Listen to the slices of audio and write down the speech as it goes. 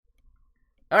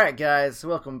Alright guys,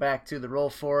 welcome back to the Roll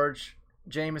Forge.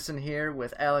 Jameson here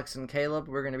with Alex and Caleb.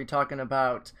 We're going to be talking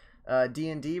about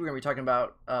D&D. We're going to be talking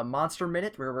about Monster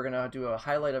Minute, where we're going to do a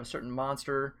highlight of a certain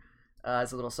monster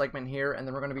as a little segment here. And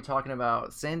then we're going to be talking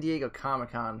about San Diego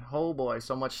Comic-Con. Oh boy,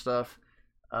 so much stuff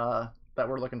that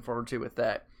we're looking forward to with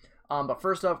that. But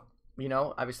first up,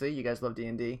 obviously you guys love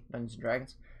D&D, Dungeons &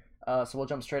 Dragons. So we'll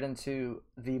jump straight into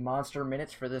the Monster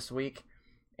Minutes for this week.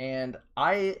 And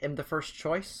I am the first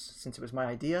choice, since it was my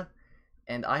idea,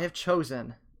 and I have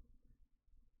chosen,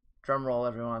 drum roll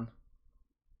everyone,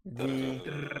 the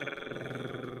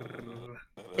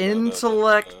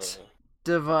Intellect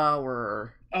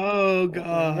Devourer. Oh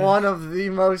god. One of the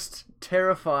most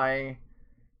terrifying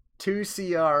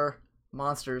 2CR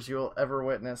monsters you'll ever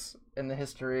witness in the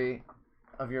history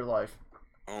of your life.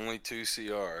 Only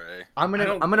 2CR, eh? I'm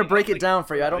gonna break it down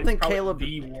for you. I don't think Caleb.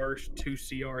 The worst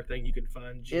 2CR thing you can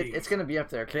find. It's gonna be up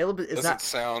there. Caleb is Doesn't not.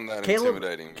 sound that Caleb,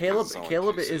 intimidating.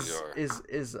 Caleb is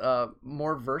 2CR.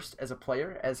 more versed as a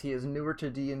player, as he is newer to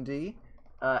D&D.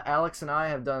 Alex and I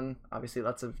have done obviously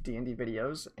lots of D&D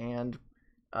videos and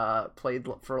played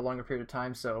for a longer period of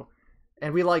time.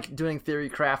 And we like doing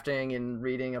theory crafting and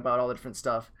reading about all the different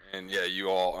stuff. And yeah, you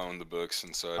all own the books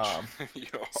and such.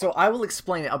 So I will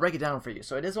explain it. I'll break it down for you.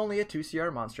 So it is only a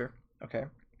 2CR monster. Okay.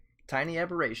 Tiny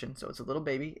aberration. So it's a little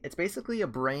baby. It's basically a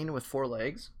brain with 4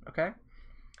 legs. Okay.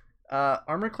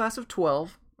 Armor class of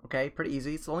 12. Okay. Pretty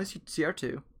easy. It's only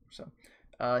CR2. So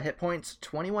hit points,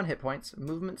 21 hit points.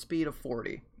 Movement speed of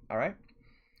 40. All right.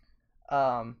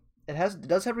 It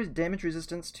does have damage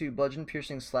resistance to bludgeon,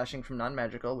 piercing, slashing from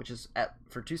non-magical, which is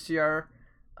for 2CR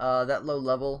that low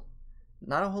level.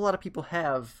 Not a whole lot of people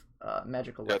have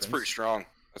magical weapons. Yeah, it's pretty strong.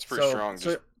 That's pretty strong.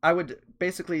 So I would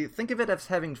basically think of it as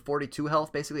having 42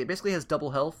 health. Basically, it basically has double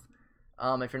health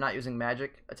if you're not using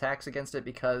magic attacks against it,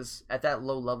 because at that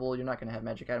low level, you're not going to have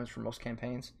magic items for most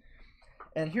campaigns.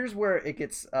 And here's where it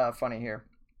gets funny here.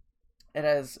 It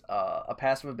has a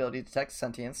passive ability to detect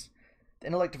sentience. The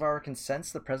Intellect Devourer can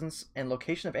sense the presence and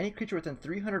location of any creature within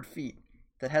 300 feet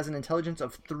that has an intelligence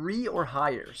of 3 or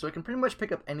higher. So it can pretty much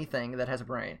pick up anything that has a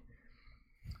brain.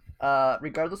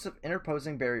 Regardless of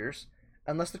interposing barriers,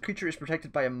 unless the creature is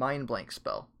protected by a Mind Blank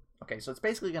spell. Okay, so it's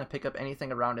basically going to pick up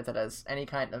anything around it that has any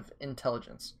kind of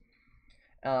intelligence.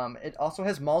 It also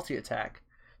has multi-attack.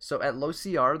 So at low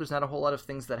CR, there's not a whole lot of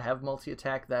things that have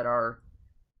multi-attack that are...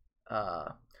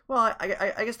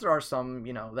 I guess there are some,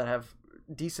 that have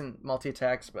decent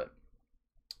multi-attacks, but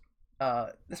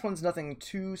this one's nothing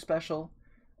too special.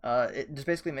 It just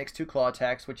basically makes 2 claw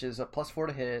attacks, which is a +4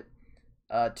 to hit,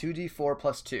 2d4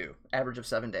 plus 2, average of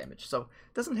 7 damage. So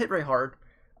it doesn't hit very hard,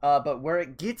 but where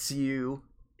it gets you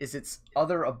is its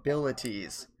other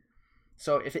abilities.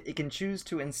 So if it can choose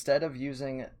to, instead of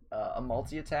using a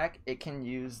multi-attack, it can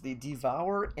use the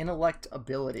Devour Intellect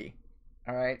ability.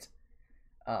 All right.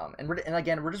 And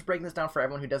again, we're just breaking this down for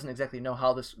everyone who doesn't exactly know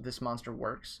how this monster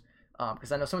works.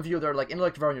 Because I know some of you that are like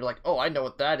Intellect Devourer, and you're like, oh, I know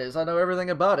what that is. I know everything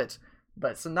about it.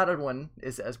 But so not everyone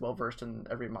is as well versed in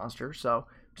every monster. So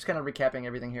just kind of recapping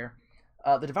everything here.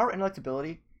 The Devour Intellect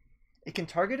ability, it can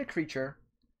target a creature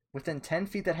within 10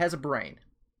 feet that has a brain.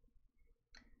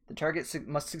 The target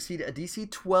must succeed a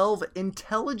DC 12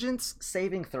 Intelligence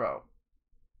saving throw.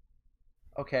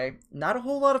 Okay, not a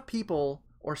whole lot of people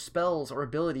or spells or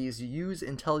abilities use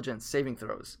intelligence saving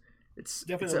throws. It's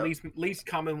definitely least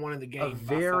common one in the game. A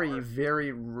very,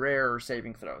 very rare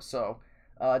saving throw. So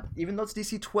even though it's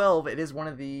DC 12, it is one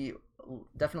of the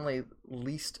definitely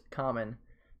least common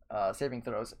saving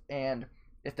throws. And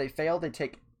if they fail, they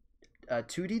take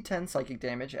 2d10 psychic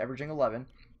damage, averaging 11.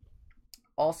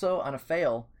 Also, on a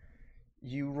fail,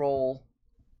 you roll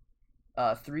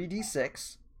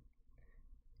 3d6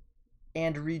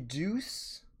 and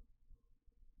reduce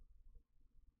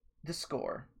the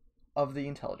score of the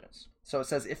intelligence. So it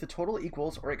says if the total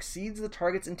equals or exceeds the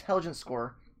target's intelligence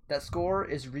score, that score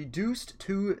is reduced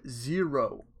to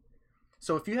 0.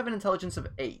 So if you have an intelligence of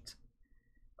 8,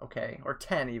 okay, or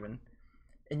 10 even,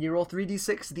 and you roll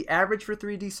 3d6, the average for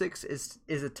 3d6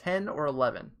 is a 10 or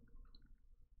 11.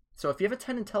 So if you have a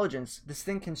 10 intelligence, this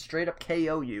thing can straight up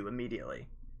KO you immediately.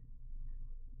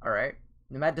 Alright?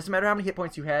 Doesn't matter how many hit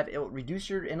points you have, it will reduce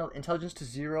your intelligence to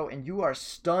 0, and you are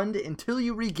stunned until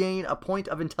you regain a point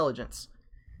of intelligence.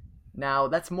 Now,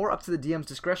 that's more up to the DM's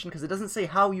discretion, because it doesn't say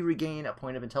how you regain a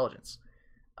point of intelligence.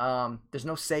 There's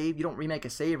no save, you don't remake a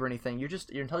save or anything, your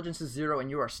intelligence is 0 and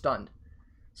you are stunned.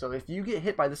 So if you get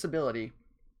hit by this ability,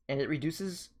 and it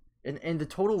reduces, and the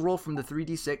total roll from the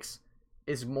 3d6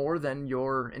 is more than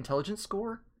your intelligence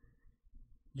score,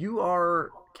 you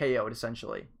are KO'd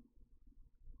essentially.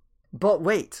 But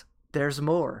wait, there's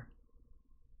more.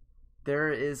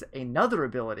 there is another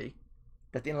ability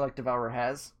that the Intellect Devourer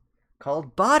has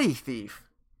called Body Thief.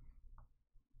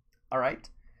 Alright?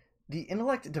 The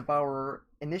Intellect Devourer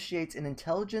initiates an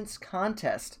intelligence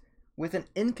contest with an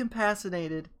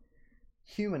incapacitated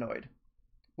humanoid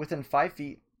within 5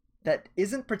 feet that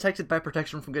isn't protected by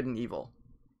protection from good and evil.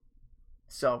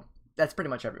 So, that's pretty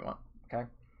much everyone, okay?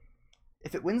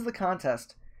 If it wins the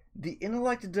contest, the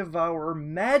Intellect Devourer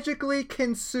magically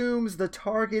consumes the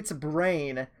target's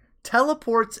brain,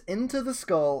 teleports into the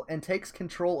skull, and takes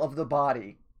control of the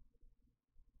body.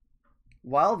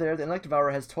 While there, the Intellect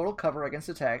Devourer has total cover against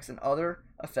attacks and other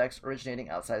effects originating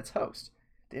outside its host.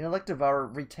 The Intellect Devourer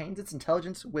retains its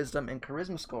intelligence, wisdom, and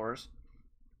charisma scores,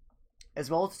 as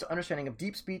well as its understanding of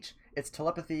deep speech, its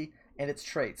telepathy, and its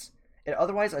traits. It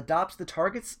otherwise adopts the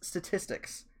target's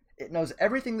statistics. It knows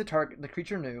everything the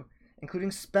creature knew,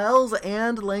 including spells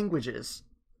and languages.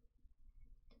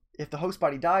 If the host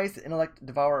body dies, the Intellect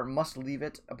Devourer must leave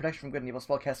it. A protection from good and evil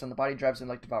spell cast on the body drives the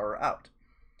Intellect Devourer out.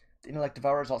 The Intellect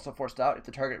Devourer is also forced out if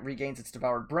the target regains its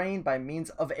devoured brain by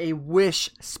means of a wish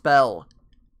spell.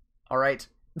 Alright?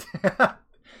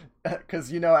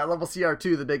 Because, at level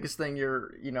CR2, the biggest thing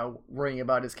you're, worrying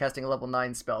about is casting a level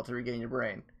 9 spell to regain your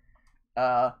brain.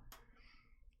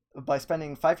 By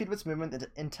spending 5 feet of its movement,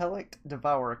 the Intellect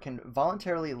Devourer can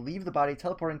voluntarily leave the body,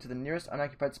 teleporting to the nearest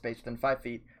unoccupied space within 5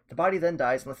 feet. The body then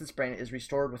dies unless its brain is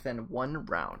restored within 1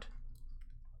 round.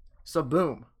 So,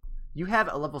 boom. You have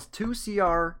a level 2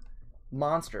 CR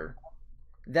monster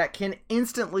that can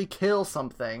instantly kill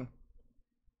something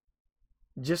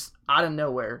just out of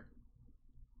nowhere.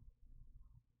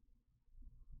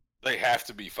 They have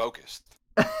to be focused.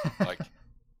 Like,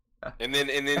 and then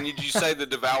did you say the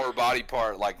devour body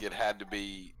part? Like it had to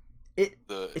be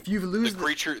if you lose the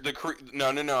creature. No.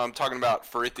 I'm talking about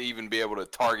for it to even be able to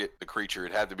target the creature,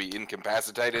 it had to be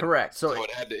incapacitated. Has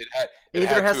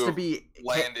to be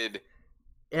landed.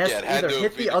 It has to either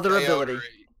hit the other ability.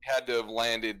 Had to have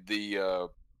landed the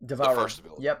Devourer. The first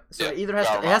ability. Yep. So it either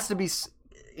has to be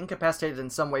incapacitated in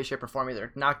some way, shape, or form,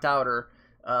 either knocked out or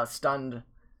stunned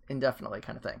indefinitely,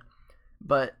 kind of thing.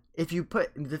 But if you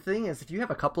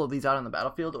have a couple of these out on the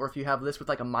battlefield, or if you have this with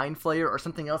like a Mind Flayer or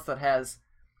something else that has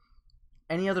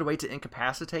any other way to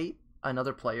incapacitate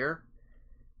another player,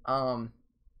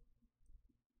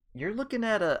 you're looking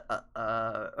at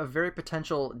a very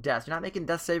potential death. You're not making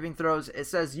death saving throws. It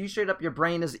says you straight up your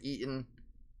brain is eaten,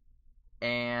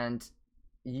 and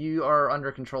you are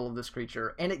under control of this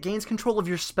creature, and it gains control of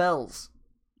your spells.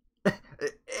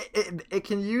 It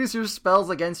can use your spells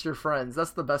against your friends.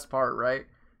 That's the best part, right?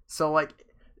 So, like,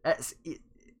 at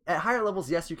higher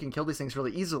levels, yes, you can kill these things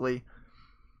really easily.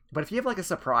 But if you have, like, a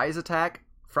surprise attack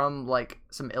from, like,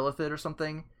 some Illithid or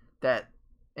something that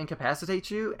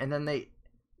incapacitates you, and then they,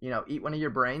 eat one of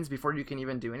your brains before you can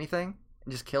even do anything,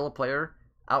 and just kill a player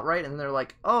outright, and then they're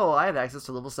like, oh, I have access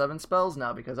to level 7 spells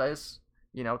now because I just,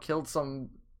 killed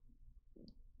some,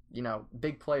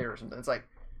 big player or something. It's like,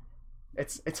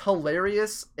 it's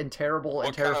hilarious and terrible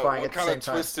and terrifying at the same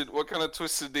time. What kind of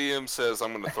twisted DM says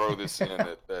I'm going to throw this in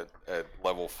at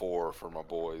level 4 for my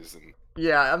boys? And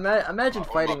yeah, imagine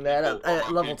fighting that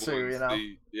at level 2,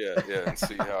 and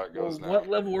see how it goes. What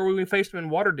level were we faced in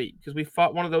Waterdeep? Because we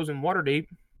fought one of those in Waterdeep.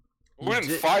 We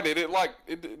didn't fight it.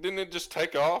 Didn't it just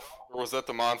take off, or was that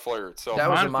the Mind Flayer itself? That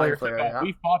was the Mind Flayer. Yeah.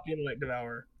 We fought the Intellect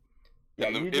Devourer. Yeah,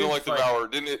 and the Intellect Devourer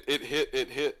didn't it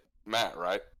hit Matt,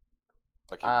 right?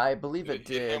 Like I believe it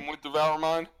did. Hit him with Devour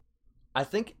Mind? I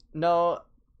think no,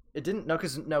 it didn't. No,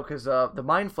 because the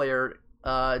Mind Flayer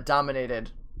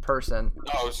dominated person.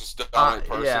 Oh, it was just dominant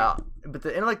person. Yeah, but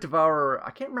the Intellect Devourer,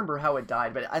 I can't remember how it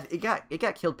died, but it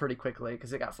got killed pretty quickly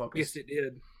because it got focused. Yes, it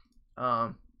did.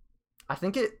 I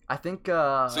think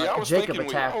Jacob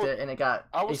attacked it, and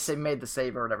it made the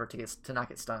save or whatever to not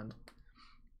get stunned.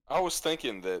 I was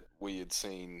thinking that we had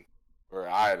seen, or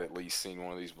I had at least seen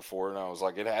one of these before, and I was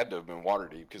like, it had to have been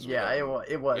Waterdeep because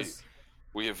it was.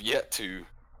 We have yet to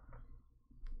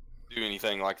do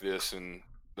anything like this in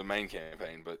the main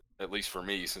campaign, but at least for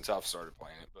me, since I've started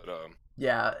playing it. But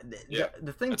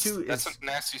the thing too is that's a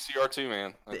nasty CR2,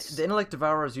 man. The Intellect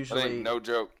Devourer is usually no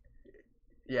joke.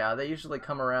 Yeah, they usually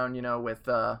come around, with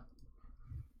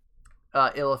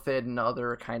Illithid and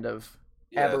other kind of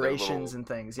aberrations and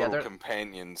things. Yeah, they're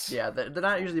companions. Yeah, they're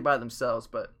not usually by themselves,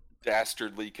 but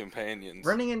dastardly companions.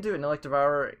 Running into an Intellect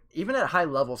Devourer, even at high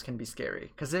levels, can be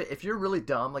scary. Because if you're really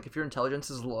dumb, like if your intelligence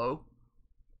is low,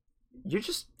 you're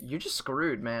just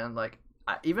screwed, man. Like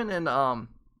even in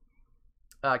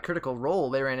Critical Role,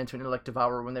 they ran into an Intellect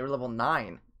Devourer when they were level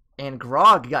 9, and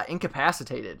Grog got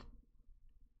incapacitated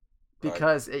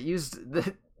because it used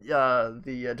the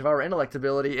Devour Intellect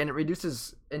ability, and it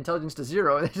reduces intelligence to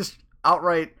 0, and it just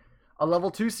outright a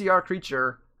level 2 CR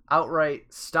creature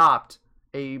outright stopped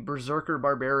a Berserker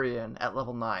Barbarian at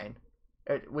level 9,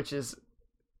 which is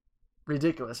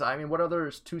ridiculous. I mean, what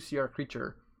other 2 CR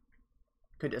creature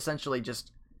could essentially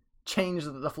just change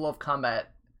the flow of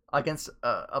combat against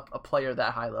a player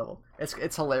that high level?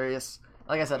 It's hilarious.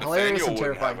 Like I said, hilarious and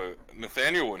terrifying.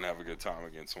 Nathaniel wouldn't have a good time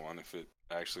against one if it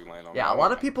actually landed on. Yeah, a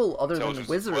lot of people other than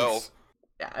wizards.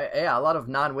 Yeah, a lot of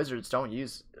non-wizards don't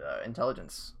use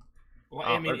intelligence. Well,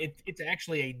 I mean, it's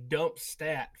actually a dump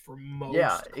stat for most.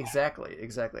 Yeah, exactly.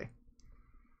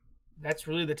 That's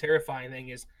really the terrifying thing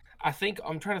is,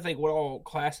 I'm trying to think what all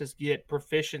classes get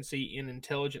proficiency in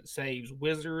intelligence saves.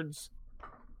 Wizards,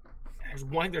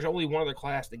 there's only one other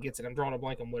class that gets it. I'm drawing a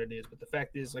blank on what it is, but the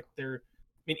fact is, like,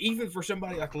 even for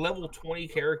somebody like level 20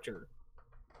 character,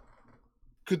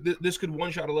 this could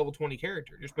one-shot a level 20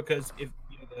 character just because if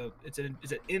it's an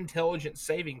intelligence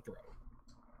saving throw.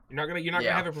 You're not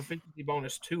gonna have a proficiency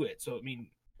bonus to it. So I mean,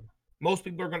 most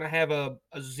people are gonna have a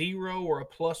 0 or a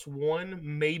 +1,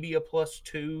 maybe a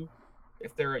 +2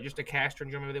 if they're just a caster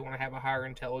and maybe they want to have a higher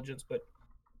intelligence. But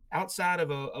outside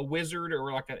of a wizard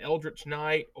or like an Eldritch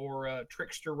Knight or a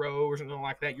Trickster Rogue or something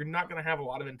like that, you're not gonna have a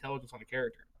lot of intelligence on a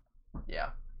character. Yeah.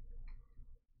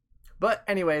 But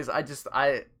anyways, I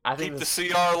think keep the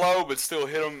CR low, but still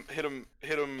hit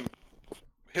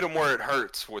them where it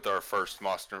hurts with our first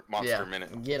monster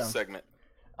minute segment.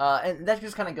 And that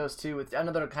just kind of goes too with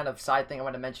another kind of side thing I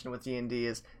want to mention with D&D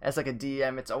is, as like a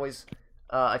DM, it's always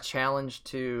a challenge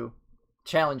to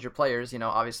challenge your players.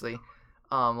 Obviously,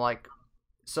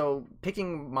 so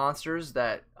picking monsters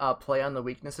that play on the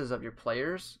weaknesses of your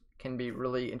players can be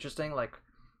really interesting. Like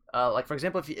for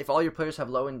example, if all your players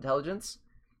have low intelligence,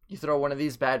 you throw one of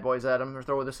these bad boys at them, or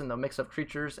throw this in the mix of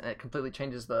creatures, and it completely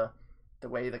changes the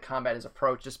way the combat is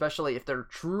approached, especially if they're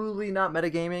truly not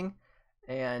metagaming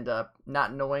and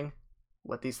not knowing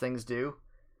what these things do.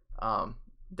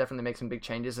 Definitely make some big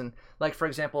changes. And like, for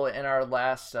example, in our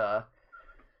last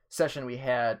session we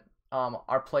had,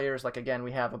 our players, like, again,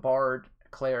 we have a bard, a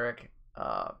cleric,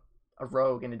 a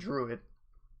rogue, and a druid.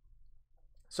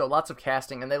 So lots of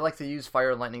casting, and they like to use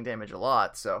fire and lightning damage a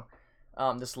lot. So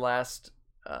this last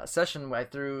session, I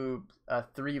threw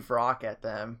 3 Vrok at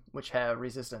them, which have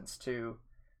resistance to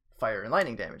fire and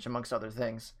lightning damage, amongst other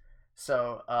things.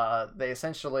 So they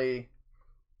essentially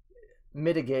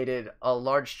mitigated a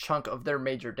large chunk of their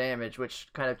major damage, which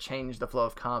kind of changed the flow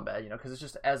of combat, because it's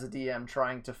just, as a DM,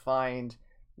 trying to find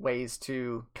ways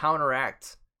to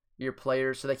counteract your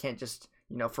players so they can't just,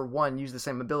 for one, use the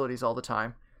same abilities all the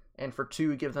time, and for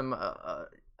two, give them a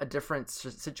different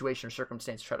situation or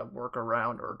circumstance to try to work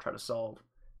around or try to solve.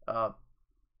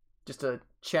 Just to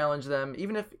challenge them,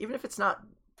 even if it's not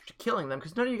killing them,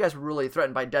 because none of you guys were really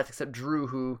threatened by death except Drew,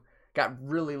 who got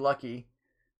really lucky.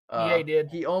 Yeah, he did.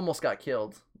 He almost got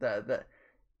killed.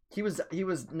 He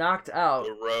was knocked out.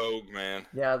 The rogue, man.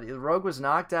 Yeah, the rogue was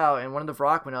knocked out, and one of the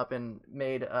Vrok went up and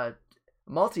made a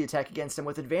multi-attack against him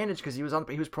with advantage because he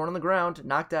was prone on the ground,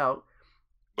 knocked out.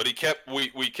 But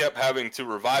we kept having to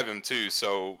revive him too,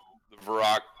 so the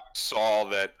Vrok saw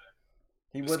that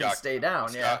he wouldn't stay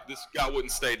down. This guy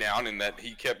wouldn't stay down, and that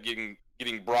he kept getting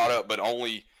brought up, but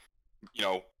only,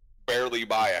 barely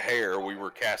by a hair. We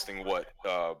were casting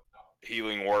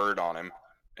healing word on him,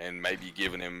 and maybe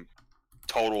giving him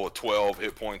total of 12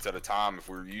 hit points at a time if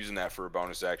we were using that for a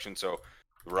bonus action. So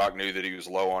the Rock knew that he was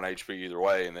low on HP either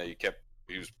way, and that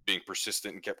he was being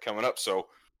persistent and kept coming up. So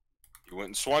he went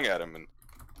and swung at him, and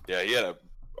yeah,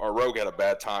 our rogue had a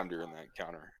bad time during that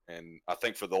encounter. And I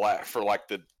think for the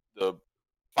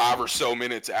 5 or so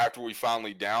minutes after we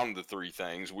finally downed the 3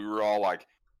 things, we were all like,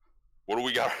 what do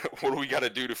we got to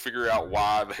do to figure out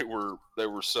why they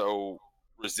were so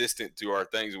resistant to our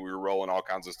things? And we were rolling all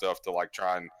kinds of stuff to like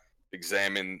try and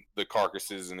examine the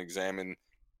carcasses and examine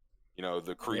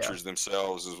the creatures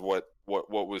themselves, is what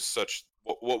was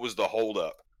the hold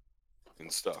up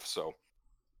and stuff. So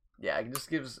yeah, it just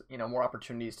gives more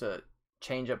opportunities to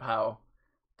change up how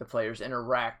the players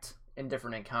interact in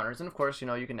different encounters. And of course,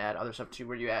 you can add other stuff too,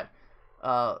 where you add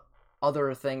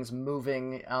other things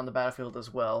moving on the battlefield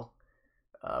as well,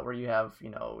 where you have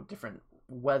different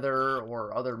weather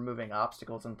or other moving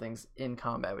obstacles and things in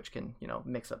combat, which can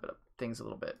mix up things a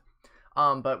little bit.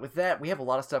 But with that, we have a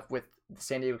lot of stuff with the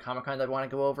San Diego Comic-Con that I want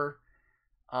to go over.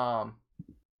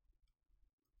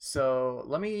 So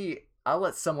I'll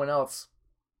let someone else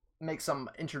make some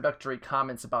introductory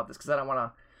comments about this, because I don't want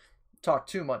to talk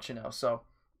too much, So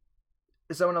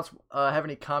does someone else have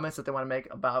any comments that they want to make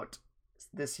about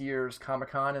this year's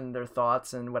Comic-Con and their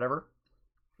thoughts and whatever?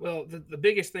 Well, the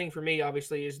biggest thing for me,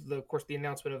 obviously, is of course the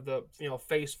announcement of the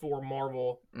Phase 4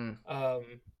 Marvel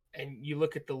and you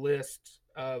look at the list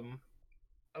of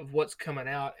what's coming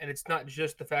out, and it's not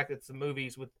just the fact that it's the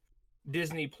movies, with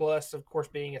Disney Plus, of course,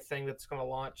 being a thing that's going to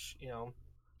launch,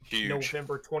 huge.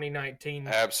 November 2019.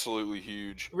 Absolutely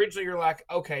huge. Originally, you're like,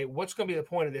 okay, what's going to be the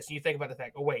point of this? And you think about the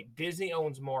fact, oh wait, Disney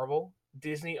owns Marvel,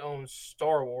 Disney owns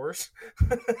Star Wars,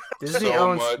 Disney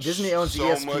owns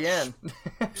ESPN.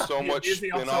 So much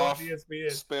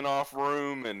spin-off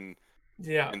room and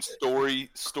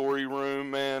story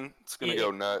room, man. It's gonna go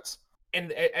nuts.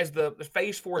 And as the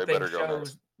Phase 4 thing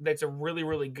shows, that's a really,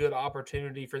 really good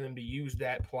opportunity for them to use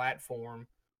that platform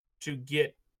to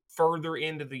get further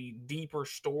into the deeper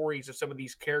stories of some of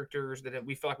these characters that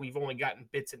we feel like we've only gotten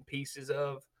bits and pieces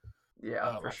of.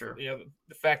 Yeah, for sure.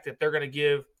 The fact that they're going to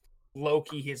give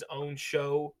Loki his own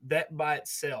show, that by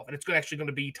itself, and it's actually going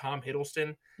to be Tom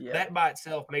Hiddleston. Yeah. That by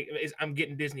itself I'm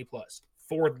getting Disney Plus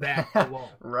for that alone.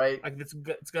 Right. Like it's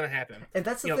going to happen. And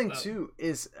that's the thing too,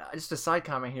 is just a side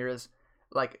comment here is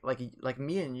like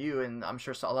me and you, and I'm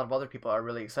sure a lot of other people are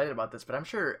really excited about this, but I'm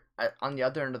sure on the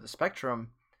other end of the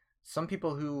spectrum, some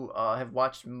people who have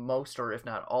watched most or if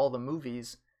not all the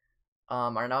movies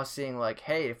are now seeing like,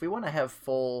 hey, if we want to have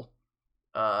full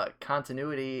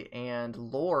continuity and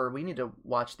lore, we need to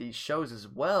watch these shows as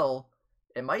well.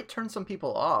 It might turn some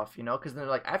people off, because they're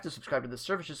like, I have to subscribe to this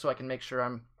service just so I can make sure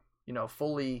I'm,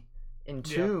 fully in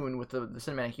tune with the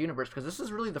cinematic universe, because this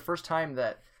is really the first time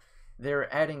that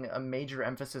they're adding a major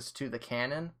emphasis to the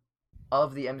canon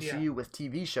of the MCU with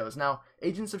TV shows. Now,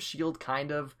 Agents of S.H.I.E.L.D.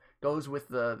 kind of goes with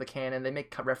the canon. They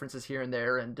make references here and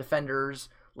there, and Defenders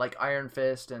like Iron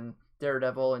Fist and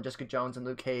Daredevil and Jessica Jones and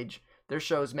Luke Cage, their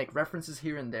shows make references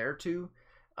here and there to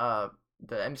the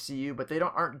MCU, but they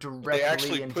aren't directly involved. They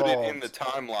actually put it in the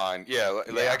timeline. Yeah,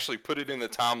 they actually put it in the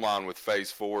timeline with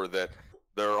Phase 4 that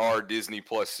there are Disney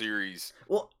Plus series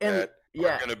that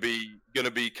are going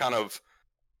to be kind of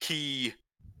key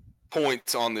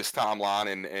points on this timeline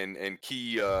and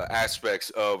key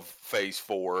aspects of Phase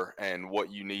 4 and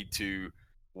what you need to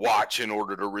watch in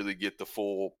order to really get the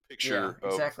full picture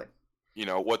of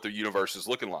what the universe is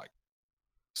looking like.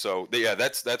 So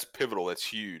that's pivotal. That's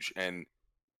huge. And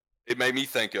it made me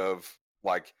think of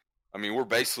we're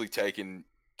basically taking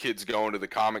kids going to the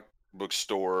comic book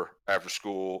store after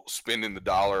school, spending the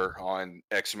 $1 on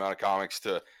X amount of comics,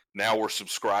 to now we're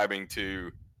subscribing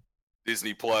to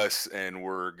Disney Plus, and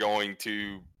we're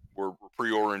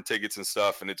pre-ordering tickets and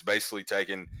stuff, and it's basically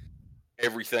taking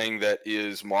everything that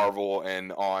is Marvel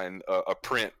and on a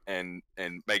print and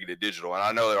making it digital. And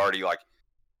I know that already,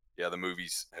 the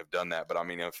movies have done that, but I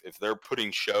mean, if they're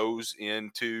putting shows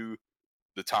into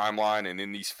the timeline and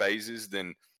in these phases,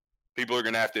 then people are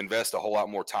going to have to invest a whole lot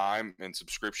more time and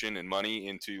subscription and money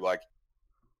into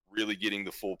really getting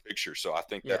the full picture. So I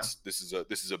think this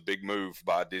is a big move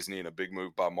by Disney and a big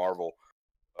move by Marvel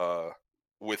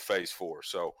with Phase 4.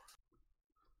 So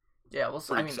we'll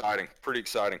see. Pretty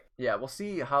exciting. Yeah, we'll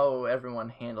see how everyone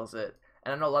handles it.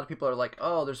 And I know a lot of people are like,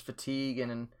 oh, there's fatigue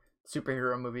and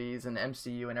superhero movies and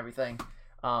MCU and everything.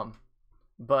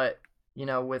 But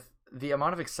with the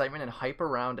amount of excitement and hype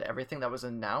around everything that was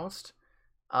announced,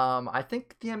 I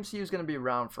think the MCU is going to be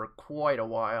around for quite a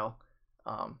while.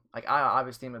 I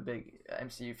obviously am a big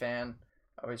MCU fan.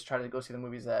 I always try to go see the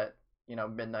movies at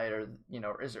midnight or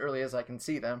as early as I can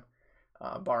see them,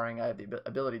 barring I have the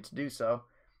ability to do so.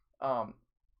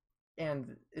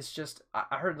 And it's just,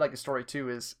 I heard a story too,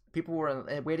 is people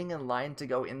were waiting in line to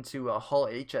go into Hall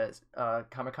H at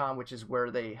Comic-Con, which is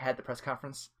where they had the press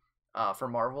conference for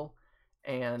Marvel,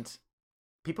 and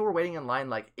people were waiting in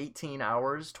line 18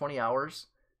 hours, 20 hours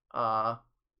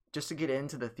just to get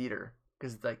into the theater,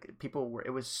 because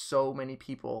it was so many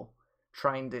people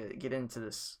trying to get into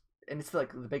this, and it's the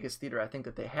biggest theater I think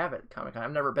that they have at Comic-Con.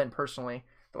 I've never been personally,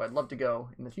 though I'd love to go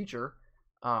in the future.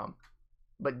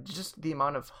 But just the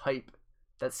amount of hype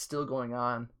that's still going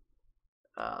on,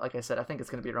 like I said, I think it's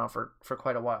going to be around for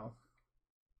quite a while.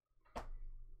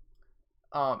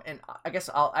 And I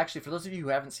guess I'll actually, for those of you who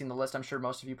haven't seen the list, I'm sure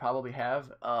most of you probably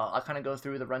have, I'll kind of go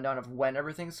through the rundown of when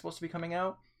everything's supposed to be coming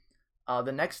out.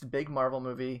 The next big Marvel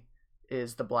movie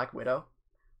is The Black Widow,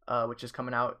 which is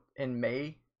coming out in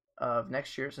May of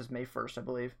next year. It says May 1st, I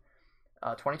believe,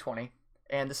 2020.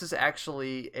 And this is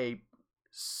actually a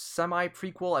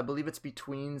semi-prequel. I believe it's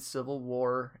between Civil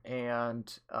War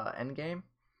and Endgame,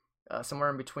 somewhere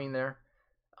in between there.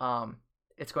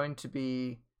 It's going to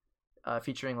be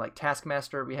featuring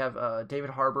Taskmaster. We have David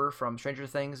Harbour from Stranger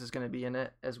Things is going to be in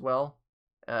it as well,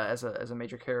 as a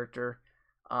major character.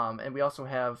 And we also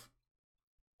have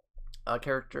a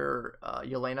character,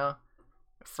 Yelena,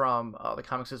 from the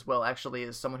comics as well, actually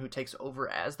is someone who takes over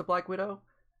as the Black Widow.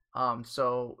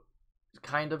 So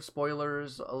kind of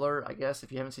spoilers alert, I guess.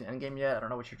 If you haven't seen Endgame yet, I don't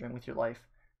know what you're doing with your life.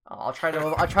 I'll try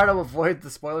to avoid the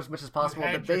spoilers as much as possible.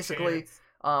 But basically,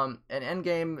 in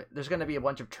Endgame, there's going to be a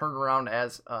bunch of turnaround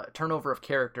as turnover of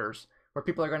characters, where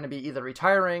people are going to be either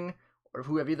retiring or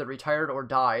who have either retired or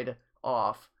died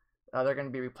off. They're going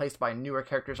to be replaced by newer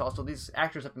characters. Also, these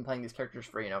actors have been playing these characters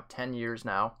for 10 years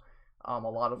now, a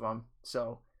lot of them.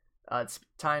 So it's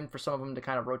time for some of them to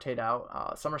kind of rotate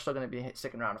out. Some are still going to be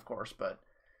sticking around, of course, but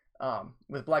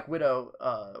with Black Widow,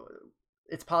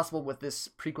 it's possible with this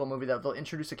prequel movie that they'll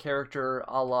introduce a character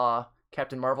a la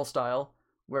Captain Marvel style,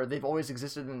 where they've always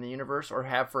existed in the universe or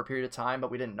have for a period of time,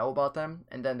 but we didn't know about them,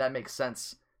 and then that makes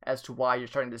sense as to why you're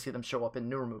starting to see them show up in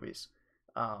newer movies.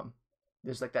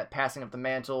 There's like that passing of the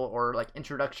mantle or like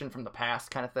introduction from the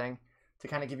past kind of thing to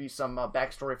kind of give you some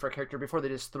backstory for a character before they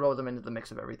just throw them into the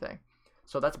mix of everything.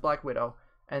 So that's Black Widow.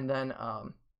 And then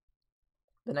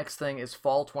the next thing is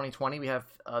fall 2020. We have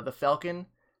The Falcon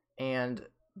and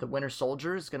The Winter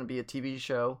Soldier is going to be a TV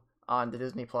show on the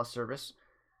Disney Plus service.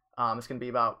 It's going to be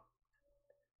about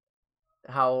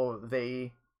how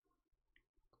they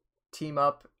team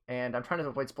up, and I'm trying to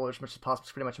avoid spoilers as much as possible.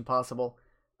 It's pretty much impossible.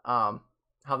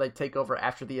 How they take over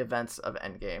after the events of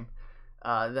Endgame.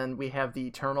 Then we have the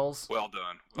Eternals. Well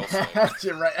done. Well said.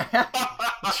 You're right.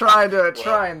 trying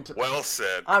to. Well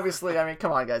said. Obviously, I mean,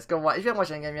 come on, guys, go watch. If you haven't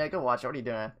watched Endgame yet, go watch it. What are you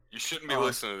doing? You shouldn't be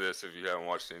listening to this if you haven't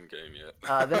watched Endgame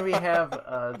yet. Then we have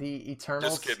the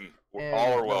Eternals. Just kidding.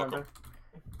 All are welcome.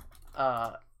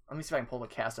 Let me see if I can pull the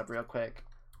cast up real quick,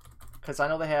 because I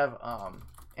know they have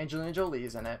Angelina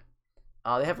Jolie's in it.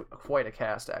 They have quite a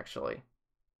cast, actually.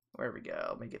 Where we go?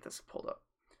 Let me get this pulled up.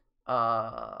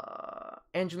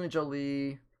 Angelina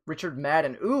Jolie, Richard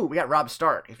Madden. Ooh, we got Robb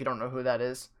Stark. If you don't know who that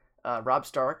is, Robb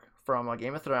Stark from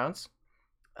Game of Thrones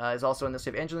is also in this.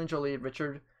 We have Angelina Jolie,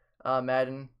 Richard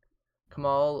Madden,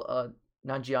 Kamal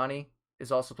Nanjiani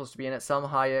is also supposed to be in it. Salma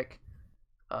Hayek,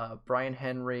 Brian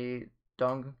Henry,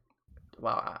 Dong.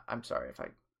 Wow, I'm sorry if I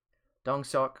Dong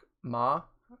Seok Ma.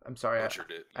 I'm sorry.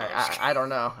 I don't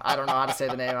know. I don't know how to say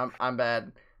the name. I'm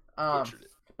bad.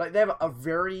 But they have a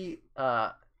very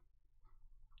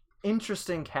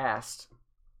interesting cast,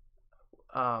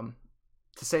 to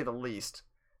say the least.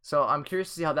 So I'm curious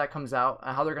to see how that comes out,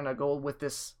 how they're gonna go with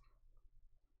this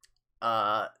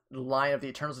line of the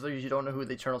Eternals. You don't know who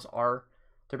the Eternals are.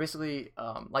 They're basically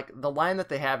like the line that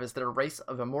they have is they're a race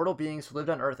of immortal beings who lived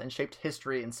on Earth and shaped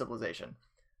history and civilization.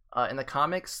 In the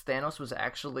comics, Thanos was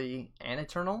actually an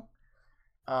Eternal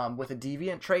with a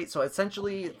deviant trait. So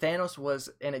essentially, Thanos was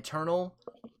an Eternal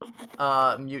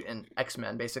mutant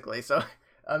X-Men, basically. So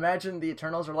imagine the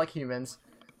Eternals are like humans,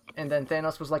 and then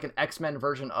Thanos was like an X-Men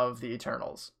version of the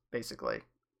Eternals, basically.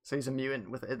 So he's a mutant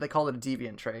with, they call it a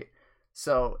deviant trait.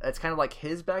 So it's kind of like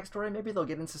his backstory. Maybe they'll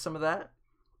get into some of that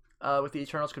with the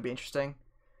Eternals. Could be interesting.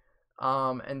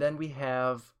 And then we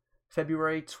have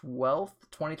February 12th,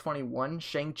 2021,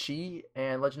 Shang-Chi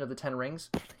and Legend of the Ten Rings.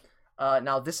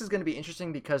 Now this is going to be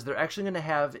interesting because they're actually going to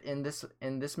have in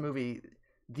this movie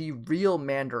the real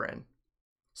Mandarin.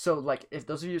 So like, if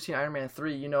those of you who've seen Iron Man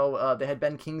 3, you know they had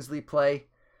Ben Kingsley play.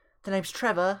 The name's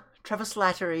Trevor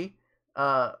Slattery.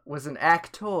 Was an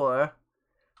actor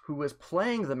who was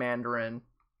playing the Mandarin,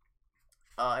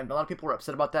 and a lot of people were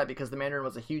upset about that because the Mandarin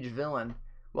was a huge villain.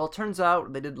 Well, it turns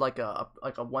out they did like a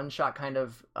one-shot kind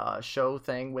of show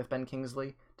thing with Ben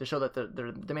Kingsley to show that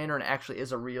the Mandarin actually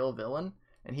is a real villain,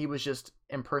 and he was just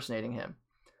impersonating him.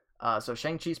 So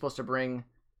Shang-Chi's supposed to bring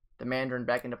the Mandarin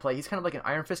back into play. He's kind of like an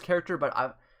Iron Fist character,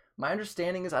 but my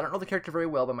understanding is, I don't know the character very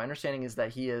well, but my understanding is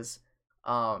that he is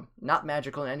not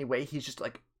magical in any way. He's just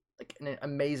like an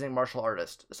amazing martial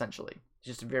artist, essentially.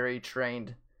 He's just a very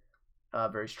trained,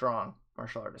 very strong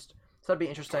martial artist. So that'd be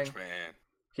interesting. Man.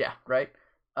 Yeah, right?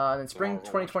 Then spring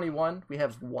 2021, we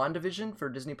have WandaVision for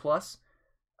Disney+.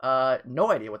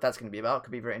 No idea what that's going to be about.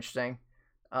 Could be very interesting.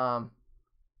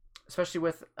 Especially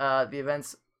with the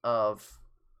events of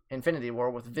Infinity War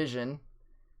with Vision.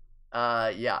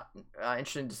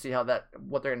 Interesting to see what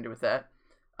they're going to do with that.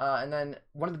 And then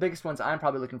one of the biggest ones I'm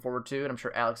probably looking forward to, and I'm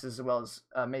sure Alex is as well, as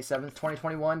May 7th,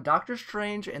 2021, Doctor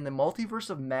Strange and the Multiverse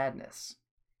of Madness.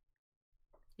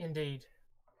 Indeed.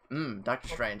 Doctor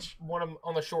Strange. One of them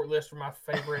on the short list for my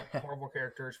favorite Marvel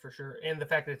characters for sure. And the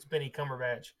fact that it's Benny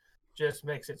Cumberbatch just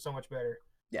makes it so much better.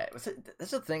 Yeah,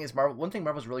 that's the thing is Marvel. One thing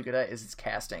Marvel's really good at is its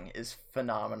casting is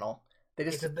phenomenal.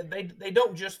 They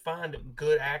don't just find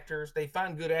good actors; they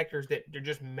find good actors that they're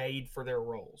just made for their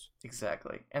roles.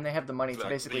 Exactly, and they have the money to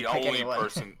basically pick anyone.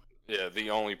 The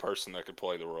only person that could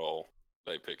play the role,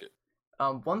 they pick it.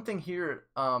 One thing here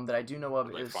that I do know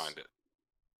of is find it.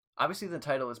 Obviously the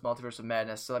title is Multiverse of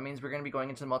Madness, so that means we're going to be going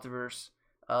into the multiverse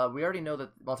We already know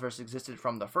that multiverse existed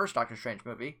from the first Doctor Strange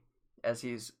movie, as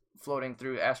he's floating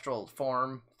through astral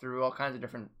form through all kinds of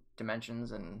different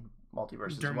dimensions and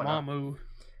multiverses and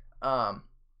whatnot.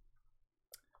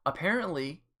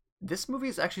 Apparently, this movie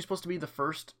is actually supposed to be the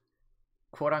first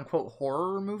quote-unquote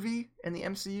horror movie in the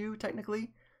MCU,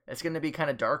 technically. It's going to be kind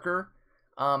of darker,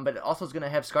 but it also is going to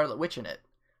have Scarlet Witch in it.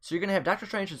 So you're going to have Doctor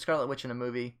Strange and Scarlet Witch in a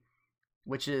movie,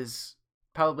 which is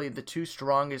probably the two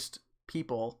strongest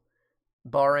people,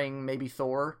 barring maybe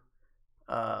Thor.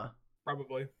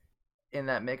 Probably. In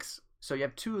that mix. So you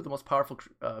have two of the most powerful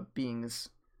beings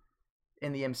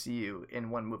in the MCU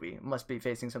in one movie. Must be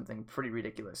facing something pretty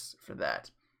ridiculous for that.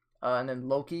 And then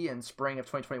Loki in spring of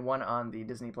 2021 on the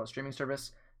Disney Plus streaming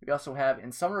service. We also have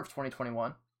in summer of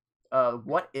 2021,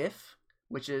 What If,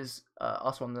 which is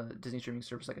also on the Disney streaming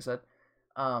service, like I said.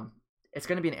 It's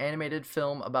going to be an animated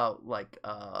film about like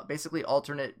basically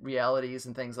alternate realities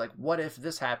and things like what if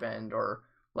this happened, or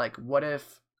like what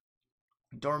if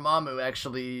Dormammu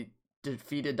actually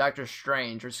defeated Doctor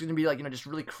Strange, or it's going to be like, just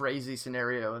really crazy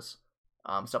scenarios,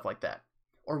 stuff like that.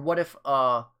 Or what if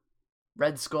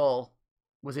Red Skull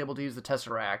was able to use the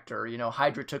Tesseract, or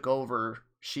Hydra took over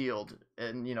SHIELD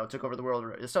and took over the world,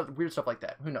 weird stuff like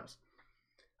that. Who knows?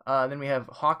 Then we have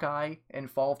Hawkeye in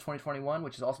fall of 2021,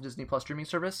 which is also Disney Plus streaming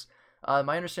service.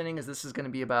 My understanding is this is going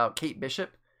to be about Kate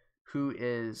Bishop, who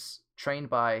is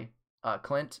trained by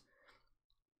Clint,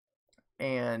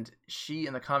 and she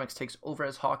in the comics takes over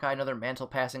as Hawkeye, another mantle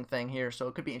passing thing here. So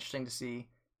it could be interesting to see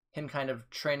him kind of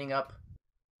training up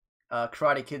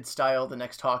Karate Kid style, the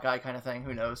next Hawkeye kind of thing.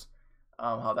 Who knows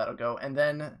how that'll go. And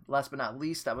then last but not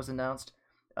least, that was announced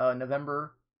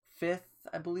November 5th,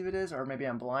 I believe it is, or maybe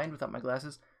I'm blind without my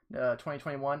glasses,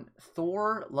 2021,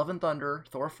 Thor Love and Thunder,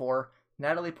 Thor 4.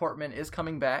 Natalie Portman is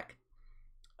coming back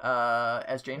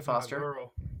as Jane Foster.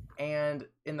 And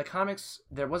in the comics,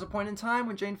 there was a point in time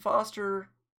when Jane Foster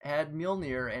had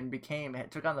Mjolnir and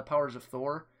took on the powers of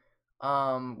Thor.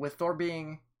 With Thor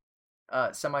being,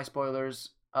 semi-spoilers,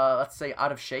 let's say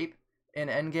out of shape in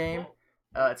Endgame,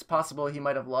 it's possible he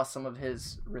might have lost some of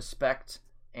his respect,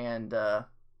 and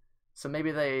so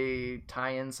maybe they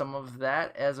tie in some of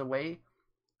that as a way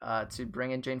to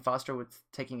bring in Jane Foster with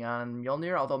taking on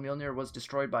Mjolnir, although Mjolnir was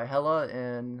destroyed by Hela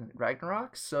in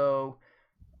Ragnarok, so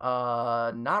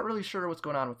not really sure what's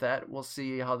going on with that. We'll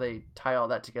see how they tie all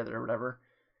that together or whatever.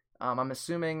 I'm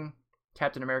assuming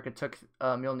Captain America took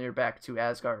Mjolnir back to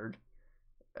Asgard.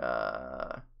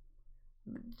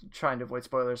 Trying to avoid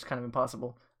spoilers, kind of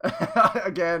impossible.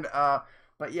 Again,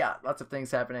 but yeah, lots of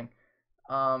things happening.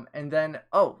 And then,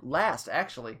 last,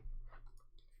 actually,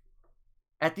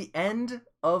 at the end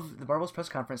of the Marvel's press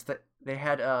conference, that they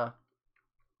had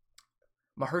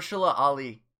Mahershala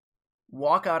Ali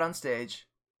walk out on stage,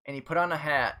 and he put on a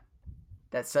hat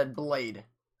that said Blade.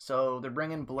 So they're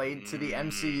bringing Blade to the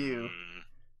MCU.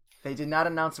 They did not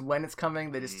announce when it's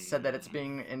coming. They just said that it's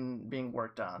being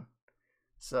worked on.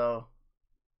 So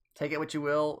take it what you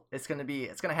will. It's gonna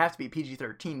have to be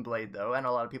PG-13 Blade, though. I know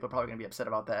a lot of people are probably gonna be upset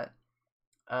about that.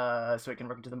 So it can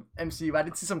work into the MCU. I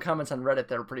did see some comments on Reddit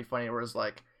that were pretty funny, where it's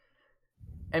like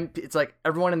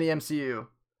everyone in the MCU,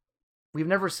 we've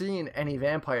never seen any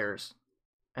vampires,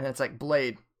 and it's like,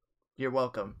 Blade, you're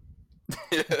welcome.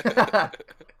 I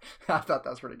thought that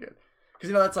was pretty good,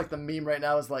 because that's like the meme right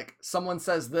now is like someone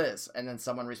says this and then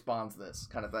someone responds this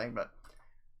kind of thing. But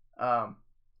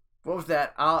what was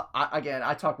that?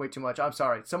 I talk way too much. I'm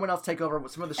sorry. Someone else take over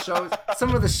with some of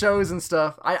the shows and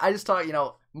stuff. I just talk,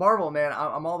 Marvel, man.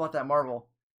 I'm all about that Marvel.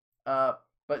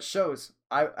 But shows,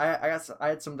 I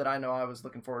had some that I know I was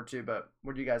looking forward to. But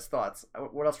what are you guys' thoughts?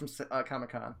 What else from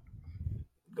Comic-Con?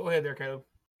 Go ahead there, Caleb.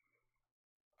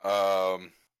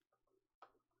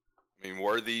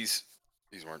 Were these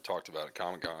weren't talked about at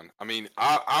Comic-Con. I'm going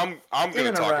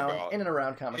to talk about in and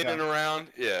around Comic-Con. In and around,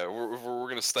 yeah. We're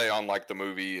going to stay on like the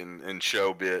movie and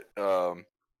show bit. So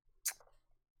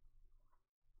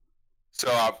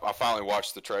I finally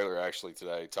watched the trailer actually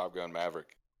today, Top Gun Maverick.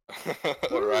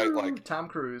 Right, like Tom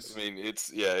Cruise.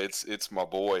 It's my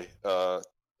boy,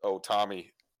 old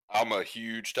Tommy. I'm a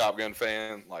huge Top Gun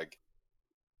fan. Like,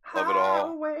 love it all.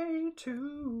 Highway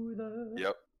to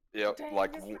the. Yep.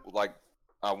 Like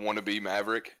I want to be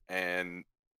Maverick, and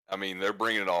they're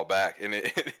bringing it all back, and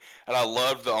and I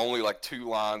love the only like 2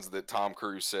 lines that Tom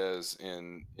Cruise says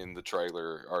in the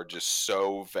trailer are just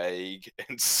so vague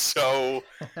and so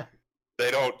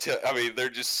they're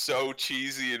just so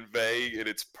cheesy and vague, and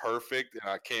it's perfect, and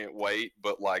I can't wait.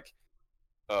 But like,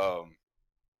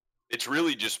 it's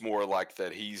really just more like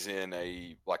that he's in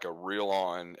a real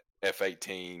on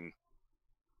F-18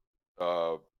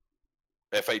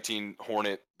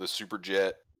 Hornet, the super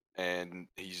jet, and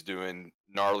he's doing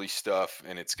gnarly stuff,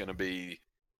 and it's going to be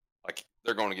like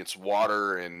they're going against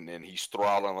water, and he's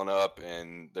throttling up,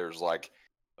 and there's like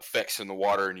effects in the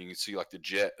water, and you can see like the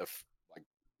jet of like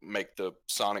make the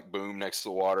sonic boom next to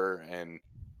the water, and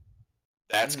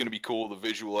that's going to be cool. The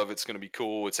visual of it's going to be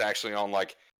cool. It's actually on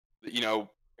like,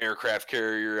 aircraft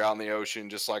carrier out in the ocean,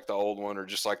 just like the old one or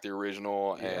just like the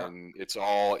original, and it's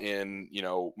all in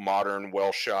modern,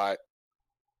 well shot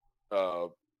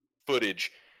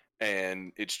footage,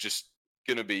 and it's just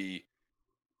going to be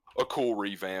a cool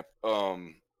revamp.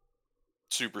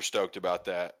 Super stoked about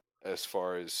that as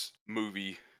far as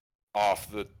movie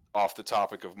off the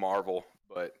topic of Marvel,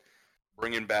 but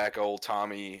bringing back old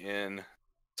Tommy in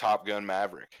Top Gun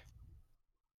Maverick.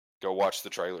 Go watch the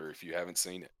trailer if you haven't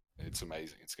seen it. It's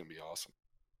amazing. It's gonna be awesome.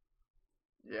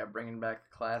 Yeah, bringing back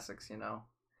the classics. I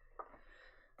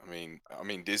mean,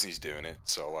 Disney's doing it,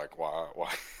 so like,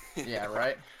 why? Yeah,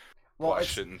 right. Well, why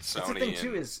shouldn't Sony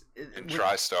and with,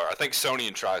 TriStar? I think Sony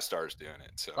and TriStar is doing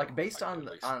it. So like based on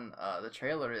the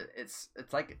trailer, it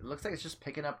looks like it's just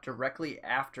picking up directly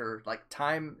after like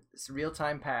real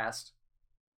time passed,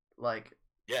 like.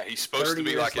 Yeah, he's supposed to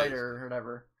be like later or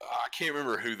whatever. I can't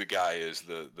remember who the guy is,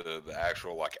 the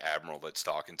actual like admiral that's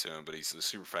talking to him, but he's the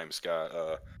super famous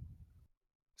guy.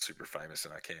 Super famous,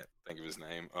 and I can't think of his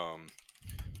name.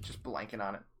 Just blanking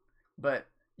on it. But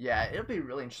yeah, it'll be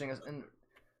really interesting. And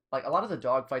like a lot of the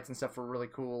dogfights and stuff were really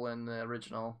cool in the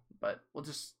original, but we'll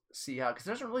just see how, because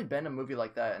there hasn't really been a movie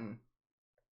like that in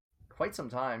quite some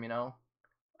time.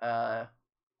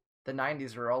 The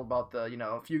 90s were all about the,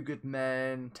 A Few Good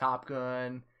Men, Top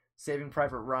Gun, Saving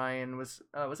Private Ryan. Was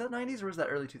that 90s or was that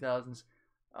early 2000s?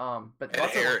 But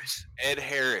Ed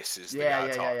Harris is the guy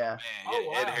talking. Yeah. Man,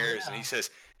 Ed Harris, and he says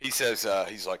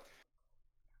he's like,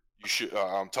 you should.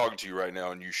 I'm talking to you right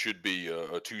now, and you should be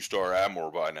a 2-star admiral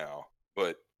by now.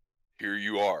 But here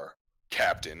you are,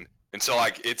 Captain. And so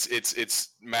like it's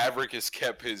Maverick has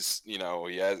kept his, he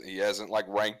hasn't like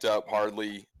ranked up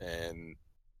hardly, and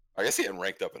I guess he hadn't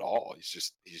ranked up at all. He's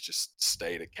just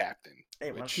stayed a captain.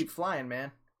 Hey, want to keep flying,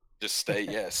 man? Just stay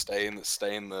in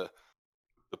the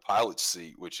pilot's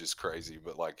seat, which is crazy.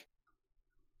 But like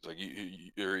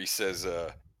he says,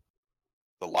 the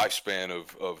lifespan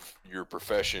of your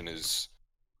profession is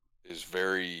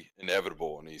very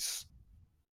inevitable, and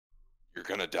you're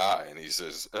gonna die. And he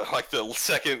says, like the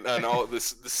second, the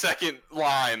second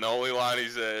line, the only line he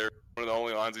said, one of the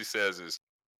only lines he says is,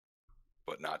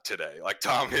 "But not today." Like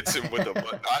Tom hits him with a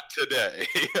 "but not today."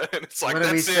 And it's like, what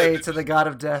do we say to the god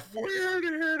of death?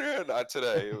 Not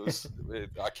today.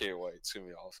 I can't wait. It's gonna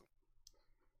be awesome.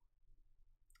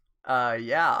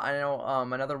 Yeah, I know.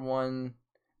 Another one,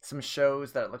 some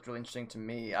shows that looked really interesting to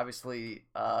me. Obviously,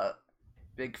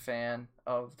 big fan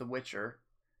of The Witcher.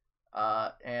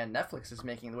 And Netflix is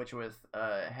making The Witcher with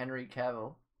Henry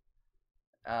Cavill.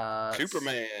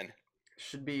 Superman.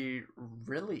 Should be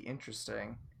really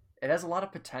interesting. It has a lot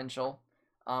of potential.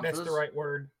 That's the right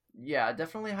word. Yeah,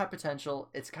 definitely high potential.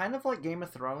 It's kind of like Game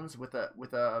of Thrones with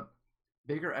a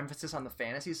bigger emphasis on the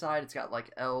fantasy side. It's got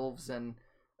like elves and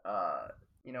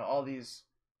all these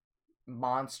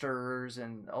monsters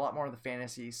and a lot more of the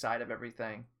fantasy side of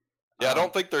everything. Yeah, I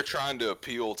don't think they're trying to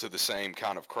appeal to the same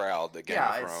kind of crowd that Game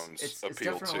of Thrones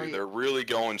appealed to. They're really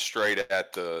going straight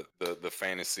at the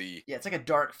fantasy. Yeah, it's like a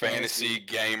dark fantasy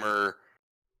gamer,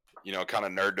 kind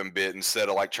of nerddom bit, instead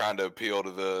of like trying to appeal to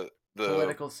the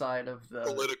political side of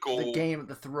the game,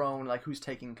 the throne, like who's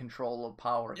taking control of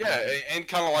power. Yeah, and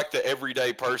kind of like the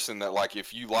everyday person that, like,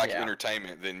 if you like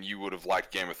entertainment, then you would have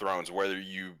liked Game of Thrones, whether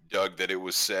you dug that it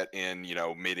was set in,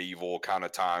 medieval kind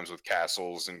of times with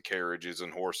castles and carriages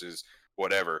and horses,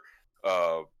 whatever.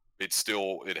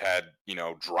 It had,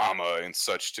 drama and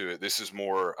such to it. This is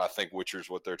more, I think Witcher's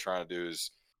what they're trying to do is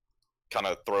kind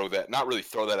of not really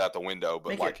throw that out the window,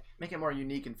 but make it more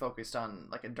unique and focused on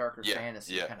like a darker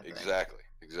fantasy kind of thing.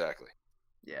 Exactly.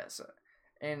 Yeah, so,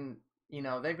 and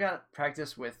they've got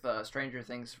practice with Stranger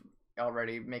Things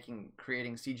already,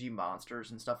 creating CG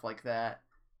monsters and stuff like that.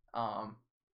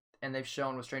 And they've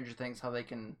shown with Stranger Things how they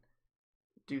can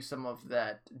do some of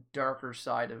that darker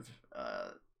side of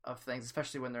things,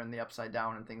 especially when they're in the Upside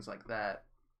Down and things like that.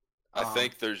 I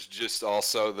think there's just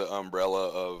also the umbrella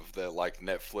of that, like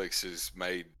Netflix has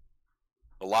made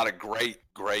a lot of great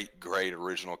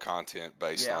original content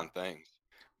based on things.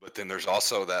 But then there's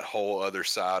also that whole other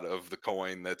side of the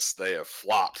coin they have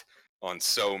flopped on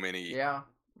so many. Yeah.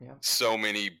 So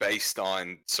many based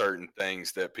on certain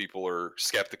things that people are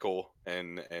skeptical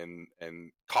and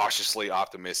cautiously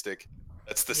optimistic.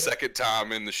 That's the second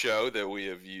time in the show that we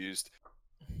have used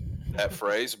that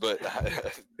phrase, but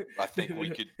I think we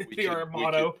could our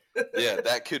motto. Yeah,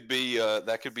 that could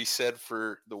be said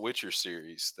for the Witcher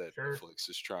series that Netflix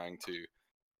is trying to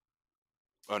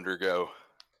undergo.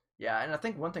 Yeah, and I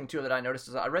think one thing too that I noticed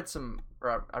is I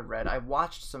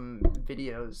watched some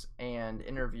videos and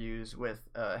interviews with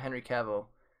Henry Cavill.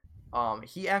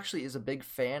 He actually is a big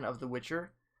fan of The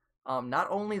Witcher. Not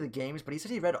only the games, but he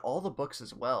said he read all the books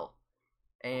as well.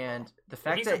 And the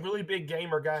fact he's that a really big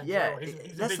gamer guy. Yeah,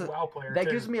 he's a big WoW player. That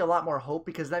gives me a lot more hope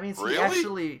because that means really? he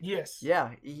actually yes, yeah,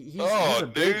 he's a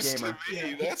big gamer.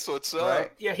 Yeah, that's what's up.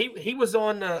 Right? Yeah, he was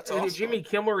on awesome. Jimmy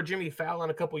Kimmel or Jimmy Fallon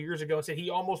a couple years ago and said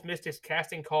he almost missed his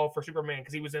casting call for Superman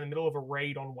because he was in the middle of a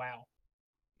raid on WoW.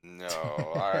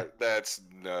 No, that's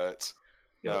nuts.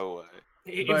 No way.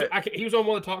 He was on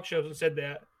one of the talk shows and said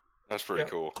that. That's pretty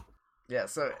cool. Yeah,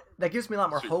 so that gives me a lot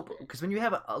more hope because when you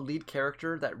have a lead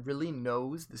character that really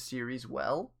knows the series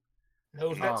well,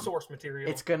 knows that source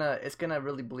material, it's gonna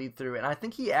really bleed through. And I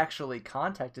think he actually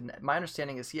contacted. My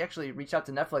understanding is he actually reached out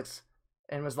to Netflix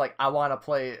and was like, "I want to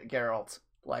play Geralt,"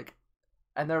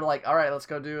 and they're like, "All right, let's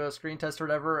go do a screen test or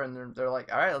whatever," and they're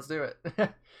like, "All right, let's do it."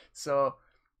 So,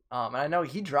 and I know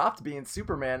he dropped being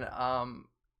Superman.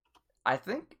 I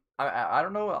think I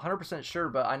don't know 100% sure,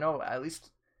 but I know at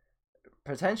least.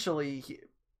 Potentially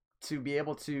to be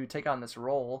able to take on this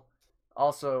role.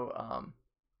 Also,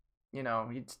 he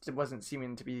wasn't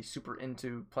seeming to be super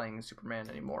into playing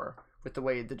Superman anymore with the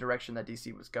way the direction that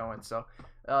DC was going. So,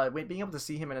 being able to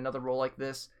see him in another role like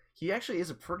this, he actually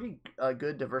is a pretty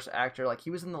good diverse actor. Like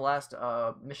he was in the last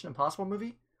Mission Impossible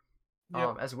movie,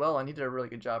 as well, and he did a really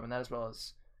good job in that as well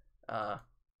as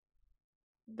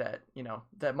that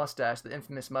mustache, the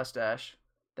infamous mustache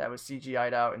that was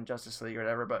CGI'd out in Justice League or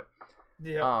whatever, but.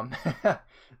 Yeah.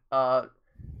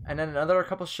 And then a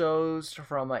couple shows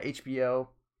from HBO.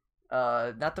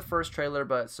 Not the first trailer,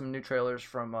 but some new trailers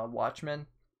from Watchmen.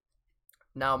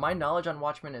 Now, my knowledge on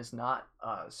Watchmen is not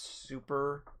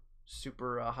super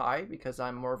high because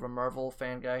I'm more of a Marvel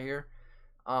fan guy here.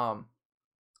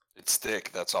 It's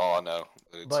thick. That's all I know.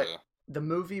 But the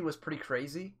movie was pretty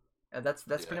crazy. And that's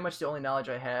pretty much the only knowledge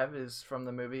I have is from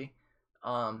the movie.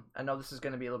 I know this is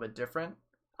going to be a little bit different.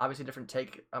 Obviously, different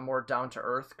take, more down to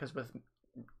earth because with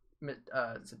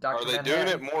Dr. Are they doing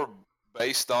it more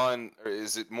based on, or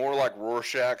is it more like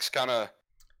Rorschach's kind of?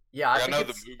 Yeah, I know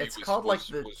it's called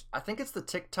I think it's the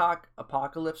TikTok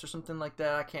apocalypse or something like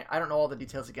that. I don't know all the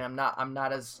details again. I'm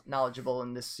not as knowledgeable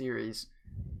in this series,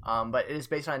 but it is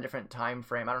based on a different time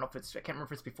frame. I don't know if I can't remember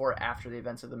if it's before or after the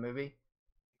events of the movie.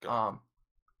 Okay.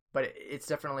 But it's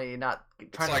definitely not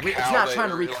trying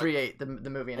to recreate the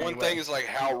movie in any way. One thing is like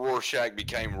how Rorschach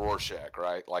became Rorschach,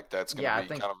 right? Like that's going to be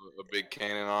kind of a big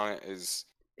canon on it.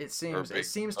 It seems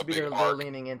to be they're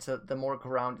leaning into the more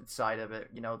grounded side of it.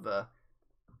 The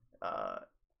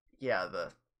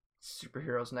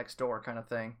superheroes next door kind of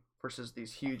thing versus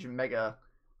these huge mega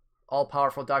all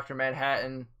powerful Dr.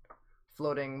 Manhattan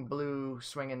floating blue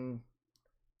swinging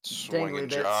dangly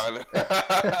bits.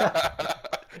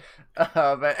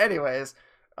 But anyways,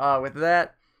 with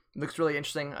that, looks really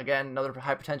interesting. Again, another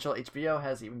high potential. HBO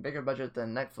has even bigger budget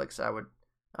than Netflix. I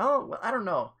don't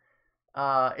know.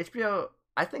 HBO,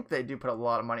 I think they do put a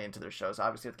lot of money into their shows,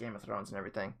 obviously with Game of Thrones and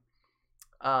everything.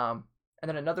 And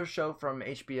then another show from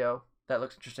HBO that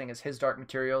looks interesting is His Dark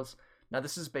Materials. Now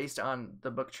this is based on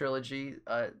the book trilogy,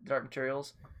 Dark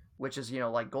Materials, which is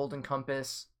like Golden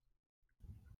Compass,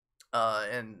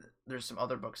 and there's some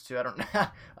other books too. I don't know.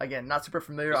 Again, not super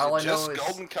familiar. All I know is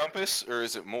Golden Compass, or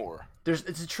is it more?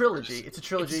 It's a trilogy. It's a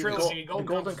trilogy.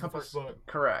 Golden Compass book.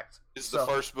 Correct. It's the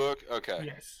first book. Okay.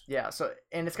 Yes. Yeah. So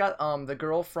and it's got the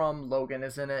girl from Logan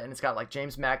is in it, and it's got like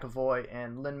James McAvoy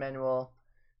and Lin-Manuel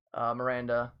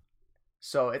Miranda.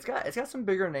 So it's got some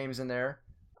bigger names in there.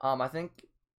 I think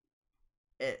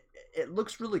it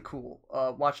looks really cool.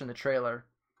 Watching the trailer.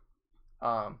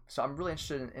 So I'm really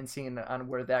interested in seeing on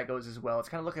where that goes as well. It's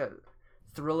kind of like a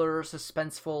thriller,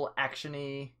 suspenseful,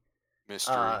 actiony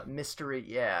mystery.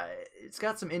 Yeah, it's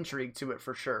got some intrigue to it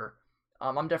for sure.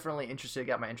 I'm definitely interested.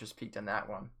 Got my interest peaked in that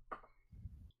one.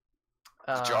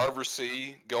 Did you ever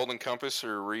see Golden Compass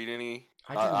or read any?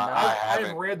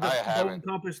 I've read the Golden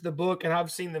Compass, the book, and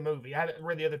I've seen the movie. I haven't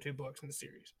read the other two books in the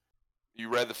series. You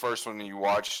read the first one and you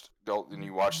watched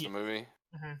the movie?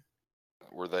 Mm-hmm.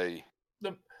 Were they?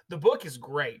 The book is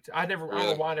great. I don't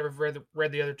know why I never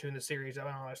read the other two in the series. I'm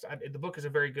honest. The book is a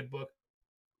very good book.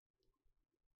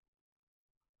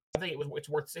 I think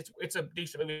it's a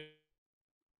decent movie.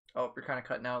 Oh, you're kind of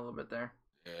cutting out a little bit there.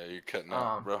 Yeah, you're cutting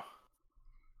out, bro.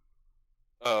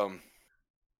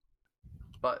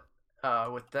 But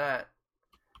with that,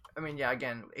 I mean, yeah,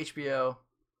 again, HBO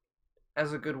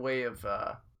as a good way of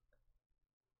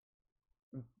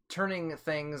turning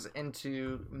things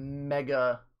into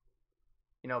mega,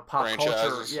 pop franchises.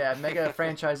 culture. Yeah, mega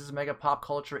franchises, mega pop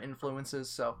culture influences.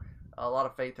 So a lot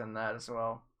of faith in that as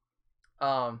well.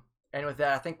 And with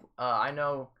that, I think I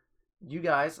know you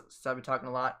guys, since I've been talking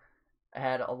a lot, I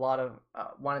had a lot of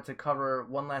wanted to cover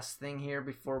one last thing here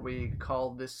before we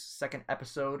call this second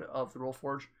episode of the Roll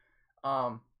Forge.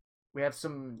 We have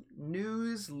some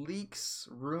news, leaks,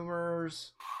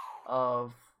 rumors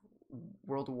of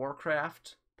World of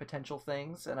Warcraft potential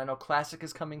things, and I know Classic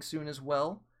is coming soon as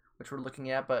well, which we're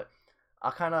looking at, but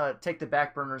I'll kind of take the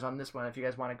back burners on this one if you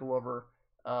guys want to go over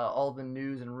all the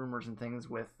news and rumors and things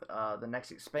with the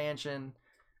next expansion,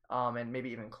 and maybe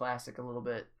even Classic a little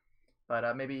bit,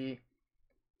 but maybe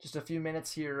just a few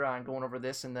minutes here on going over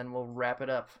this, and then we'll wrap it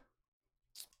up.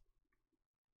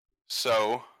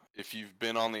 So, if you've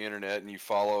been on the internet and you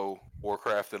follow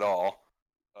Warcraft at all,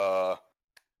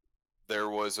 there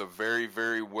was a very,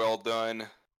 very well done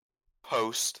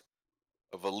post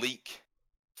of a leak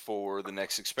for the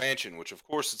next expansion, which of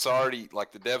course it's already,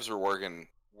 like, the devs are working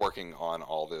on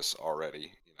all this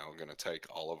already. Going to take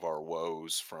all of our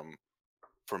woes from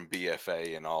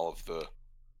BFA and all of the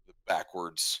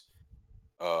backwards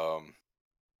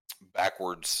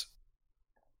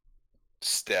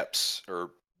steps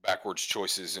or backwards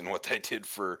choices in what they did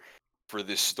for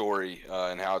this story,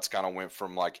 and how it's kind of went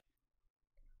from like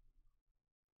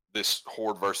this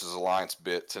Horde versus Alliance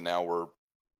bit to now we're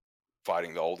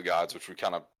fighting the old gods, which we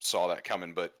kind of saw that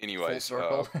coming. But anyways,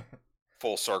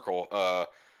 full circle.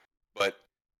 But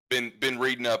been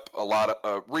reading up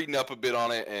a bit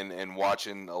on it, and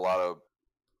watching a lot of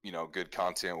good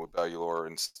content with Bellular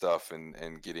and stuff,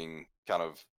 and getting kind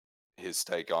of his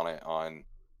take on it, on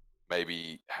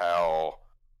maybe how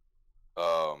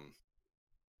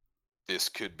this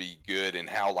could be good, and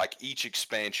how like each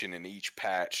expansion and each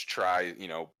patch try,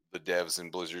 the devs in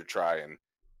Blizzard try and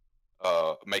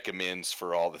make amends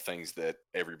for all the things that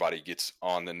everybody gets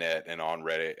on the net and on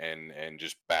Reddit and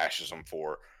just bashes them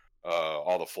for,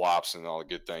 all the flops and all the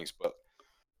good things. But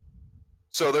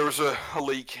so there was a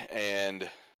leak, and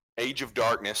Age of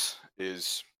Darkness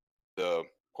is the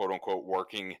quote unquote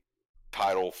working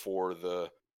title for the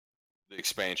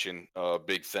expansion.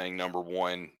 Big thing, number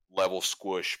 1, level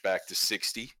squish back to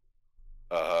 60,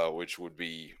 which would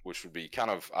be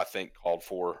kind of, I think, called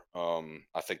for.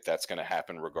 I think that's going to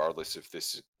happen regardless if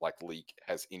this like leak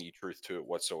has any truth to it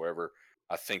whatsoever.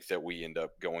 I think that we end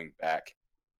up going back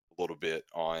a little bit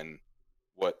on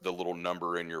what the little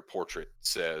number in your portrait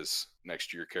says next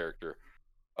to your character.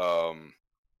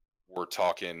 We're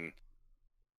talking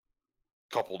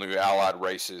a couple new allied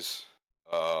races,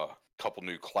 couple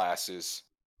new classes,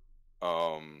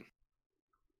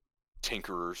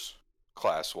 tinkerers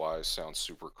class wise sounds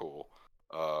super cool.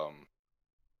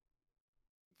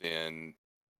 Then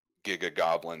Giga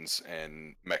Goblins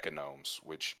and Mecha Gnomes,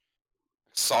 which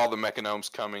saw the Mecha Gnomes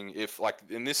coming.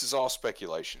 And this is all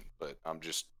speculation, but I'm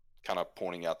just kind of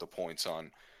pointing out the points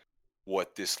on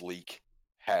what this leak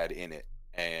had in it.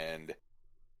 And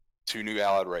 2 new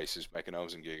allied races, Mecha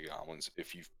Gnomes and Giga Goblins.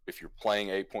 If you're playing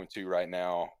 8.2 right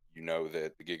now, you know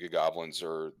that the Giga Goblins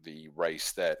are the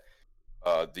race that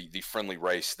the friendly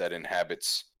race that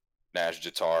inhabits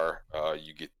Nazjatar.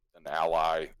 You get an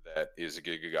ally that is a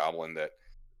Giga Goblin that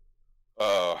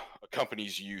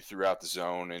accompanies you throughout the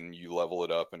zone, and you level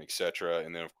it up and etc.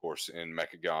 And then of course in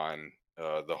Mechagon,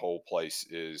 the whole place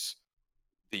is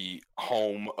the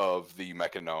home of the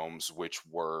Mecha Gnomes, which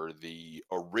were the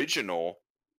original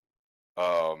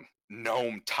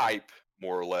gnome type,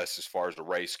 more or less, as far as the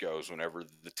race goes. Whenever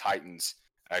the Titans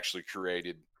actually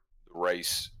created the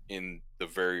race in the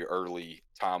very early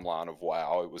timeline of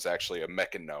WoW, it was actually a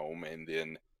Mecha Gnome, and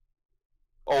then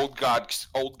old gods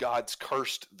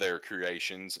cursed their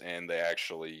creations, and they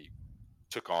actually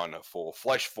took on a full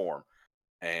flesh form.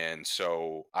 And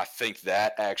so I think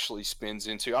that actually spins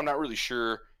into, I'm not really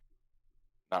sure,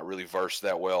 not really versed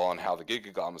that well on how the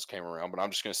Giga Goblins came around, but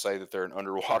I'm just going to say that they're an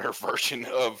underwater version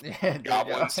of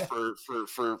goblins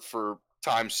for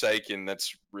time's sake, and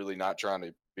that's really not trying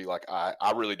to be like,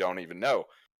 I really don't even know.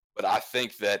 But I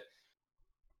think that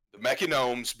the Mecha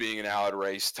Gnomes being an allied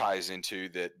race ties into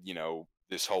that,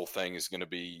 this whole thing is going to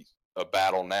be a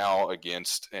battle now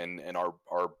against and our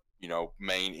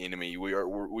main enemy. We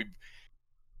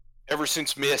ever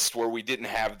since Myst, where we didn't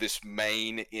have this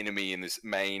main enemy and this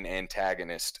main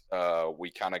antagonist, we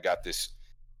kind of got this,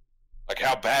 like,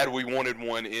 how bad we wanted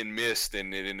one in Myst,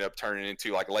 and it ended up turning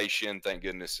into like Lei Shin, thank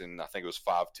goodness, and I think it was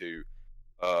 5-2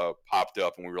 popped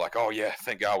up, and we were like, oh yeah,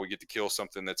 thank God we get to kill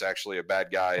something that's actually a bad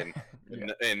guy, and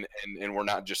and we're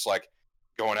not just like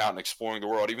going out and exploring the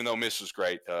world. Even though Myst was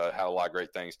great, had a lot of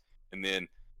great things, and then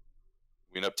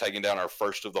We ended up taking down our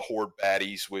first of the Horde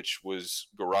baddies, which was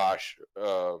Garrosh,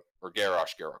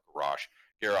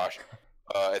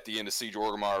 at the end of Siege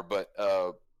Orgrimmar. But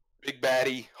big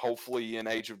baddie, hopefully in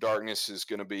Age of Darkness, is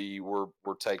going to be we're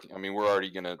taking. I mean, we're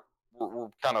already going to we're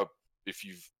kind of, if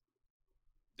you've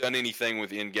done anything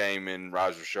with in-game in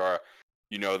Rise of Azshara,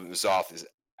 you know that N'Zoth is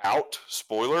out.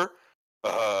 Spoiler.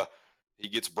 He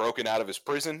gets broken out of his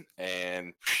prison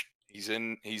and he's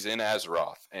in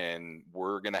Azeroth, and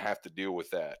we're gonna have to deal with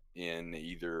that in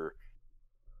either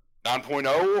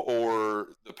 9.0 or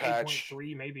the patch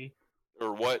 8.3 maybe,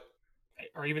 or what,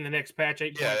 or even the next patch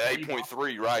 8.3. Yeah,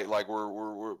 8.3, right? Like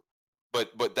we're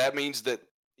but that means that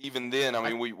even then, I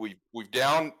mean, we've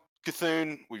downed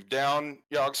Cthulhu, we've downed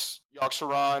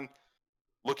Yogg-Saron,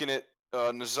 looking at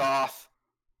N'Zoth.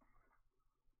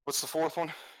 What's the fourth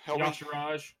one? Help me.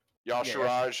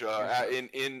 Y'Shaarj.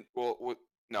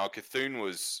 No, Cthulhu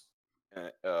was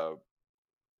Ahn'Qiraj.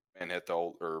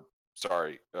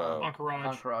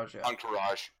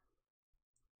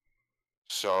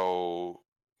 So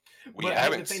we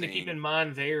haven't the thing seen... to keep in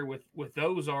mind there with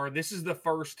those this is the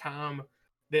first time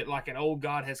that like an old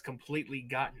god has completely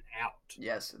gotten out.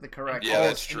 Yes, the correct. Yeah,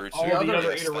 that's true. All the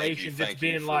other iterations, it's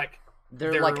been like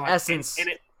they're like essence, and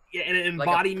an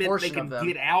embodiment like they can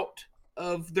get out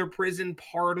of their prison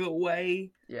part of the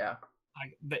way. Yeah.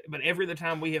 But every other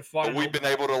time we have fought, we've been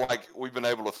able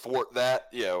to thwart that.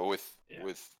 Yeah, we've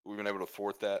been able to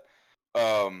thwart that.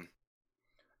 So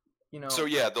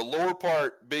yeah, the lower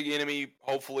part, big enemy.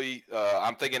 Hopefully,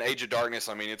 I'm thinking Age of Darkness.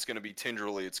 I mean, it's going to be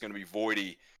Tindrally, it's going to be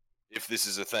Voidy, if this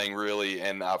is a thing really,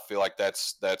 and I feel like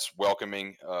that's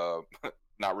welcoming.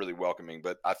 Not really welcoming,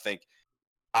 but I think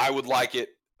I would like it.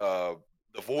 The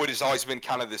Void has always been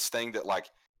kind of this thing that like,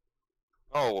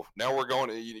 oh, now we're going.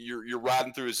 You're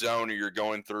riding through a zone, or you're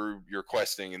going through your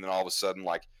questing, and then all of a sudden,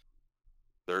 like,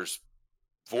 there's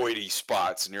voidy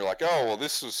spots, and you're like, oh, well,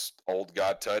 this was old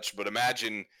God touch. But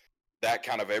imagine that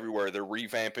kind of everywhere. They're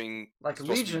revamping, like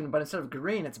Legion, but instead of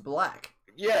green, it's black.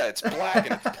 Yeah, it's black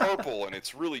and it's purple, and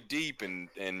it's really deep and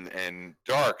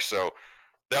dark. So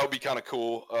that would be kind of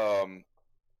cool.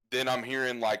 Then I'm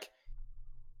hearing like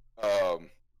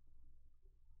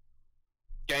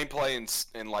gameplay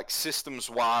and like systems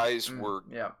wise, we're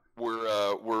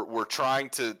trying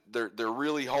to. They're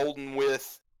really holding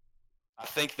with, I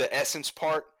think, the essence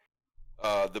part,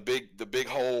 the big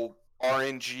whole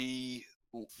RNG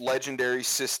legendary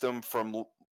system from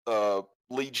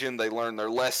Legion. They learned their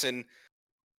lesson,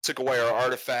 took away our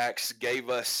artifacts, gave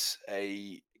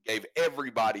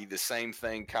everybody the same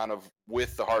thing, kind of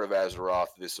with the Heart of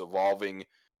Azeroth, this evolving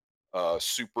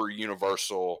super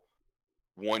universal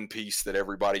one piece that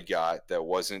everybody got that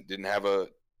didn't have a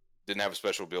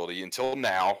special ability until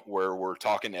now, where we're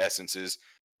talking essences.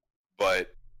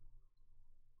 But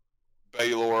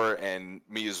Baylor and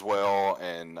me as well,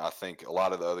 and I think a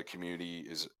lot of the other community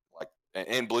is like,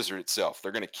 and Blizzard itself,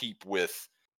 they're going to keep with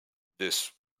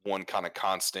this one kind of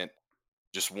constant,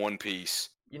 just one piece,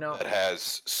 that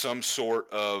has some sort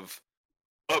of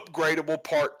upgradable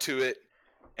part to it,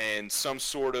 and some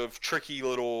sort of tricky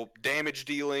little damage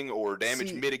dealing or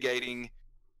damage mitigating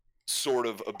sort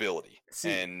of ability.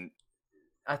 And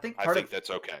I think that's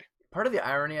okay. Part of the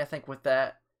irony, I think, with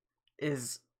that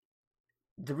is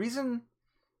the reason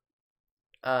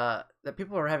that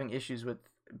people are having issues with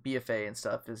BFA and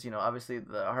stuff is, obviously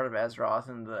the Heart of Azeroth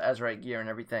and the Azerite gear and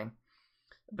everything.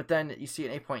 But then you see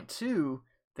in 8.2,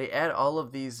 they add all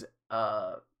of these,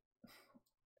 I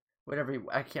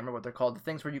can't remember what they're called, the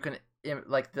things where you can,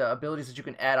 like the abilities that you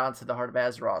can add on to the Heart of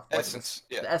Azeroth. Essence.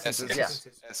 Like the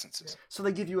essences. So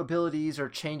they give you abilities or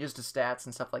changes to stats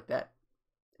and stuff like that.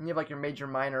 And you have like your major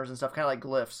minors and stuff, kind of like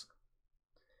glyphs.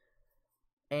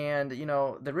 And,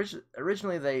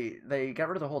 originally they got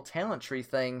rid of the whole talent tree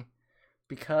thing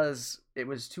because it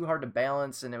was too hard to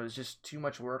balance and it was just too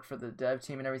much work for the dev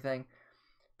team and everything.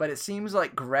 But it seems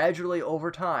like gradually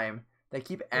over time, they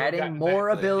keep adding more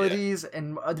abilities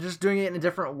and they're just doing it in a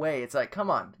different way. It's like, come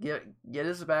on, get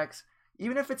us back.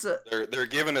 Even if it's they're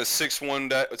giving us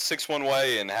 6-1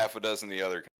 way and half a dozen the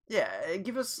other. Yeah,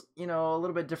 give us, a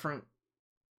little bit different,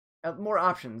 more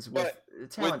options with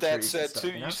talent trees. With that said,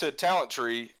 too, you said talent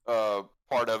tree,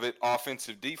 part of it,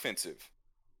 offensive, defensive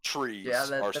trees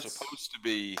are supposed to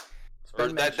be.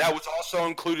 That was also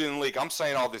included in the leak. I'm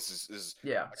saying all this is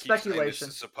speculation.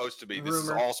 This is supposed to be. This is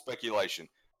all speculation,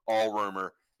 all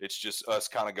rumor. It's just us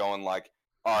kind of going like,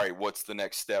 all right, what's the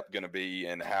next step going to be,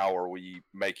 and how are we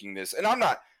making this? And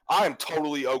I am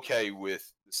totally okay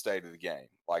with the state of the game.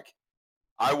 Like,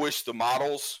 I wish the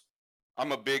models.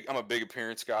 I'm a big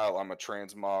appearance guy. I'm a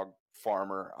transmog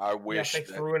farmer. I wish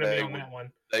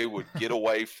they would get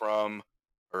away from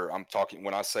or I'm talking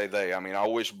when I say they, I mean I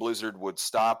wish Blizzard would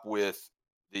stop with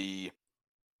the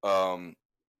um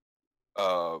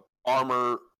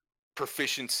armor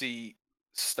proficiency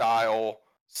style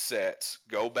sets.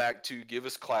 Go back to give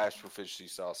us class proficiency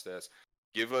style sets.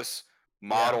 Give us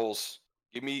models.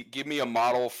 Yeah. Give me a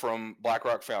model from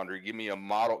Blackrock Foundry. Give me a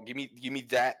model. Give me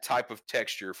that type of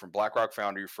texture from Blackrock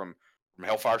Foundry from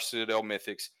Hellfire Citadel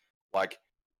Mythics. Like,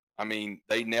 I mean,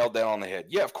 they nailed that on the head.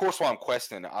 Yeah, of course. While I'm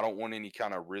questing, I don't want any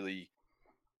kind of really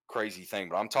crazy thing,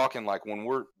 but I'm talking like when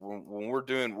we're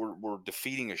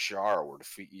defeating a Shar,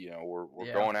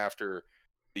 we're going after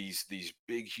these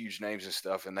big huge names and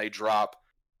stuff, and they drop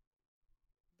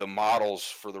the models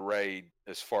for the raid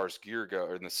as far as gear go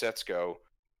or the sets go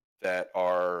that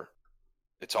are,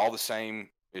 it's all the same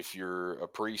if you're a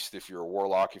priest, if you're a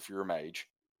warlock, if you're a mage.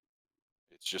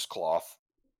 It's just cloth.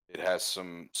 It has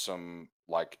some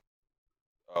like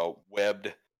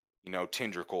webbed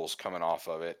tendricles coming off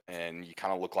of it, and you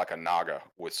kind of look like a naga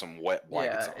with some wet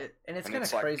blankets on. And it's kind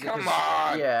of crazy. Come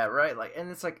on! Yeah, right. Like,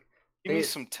 and it's like give me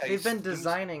some taste. They've been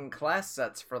designing class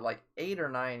sets for like 8 or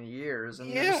 9 years,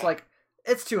 and they're just like,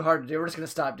 it's too hard to do. We're just gonna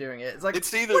stop doing it. It's like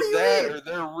it's either that or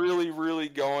they're really, really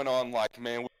going on like,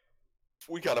 man,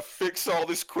 we gotta fix all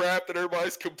this crap that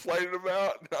everybody's complaining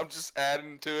about. And I'm just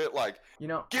adding to it, like,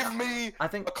 give me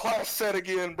a class set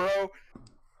again, bro.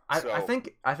 I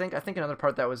think another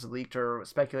part that was leaked or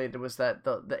speculated was that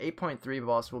the 8.3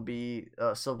 boss will be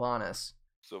Sylvanas.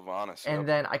 And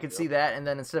then I could see that, and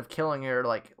then instead of killing her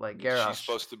like Garrosh, she's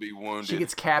supposed to be wounded. She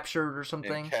gets captured or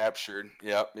something.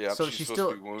 Yep. So she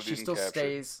still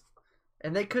stays.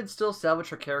 And they could still salvage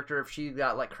her character if she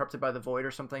got like corrupted by the void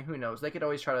or something. Who knows? They could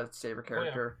always try to save her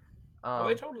character.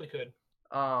 They totally could.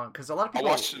 Because a lot of people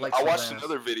I watched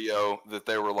another video that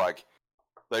they were like,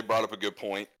 they brought up a good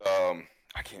point.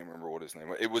 I can't remember what his name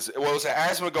was. It was an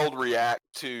Asmongold react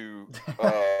to.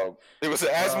 It was an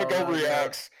Asmongold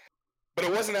reacts, but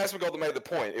it wasn't Asmongold that made the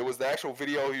point. It was the actual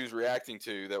video he was reacting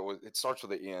to. It starts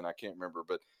with an N. I can't remember,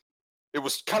 but it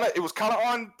was kind of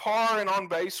on par and on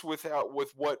base with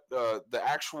what the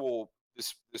actual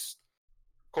this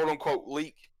quote unquote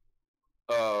leak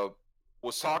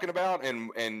was talking about,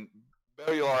 and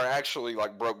Bellular actually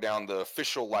like broke down the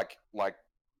official like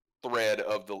thread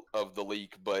of the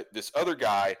leak, but this other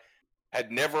guy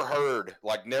had never heard,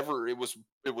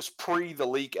 it was pre the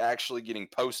leak actually getting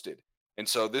posted, and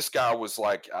so this guy was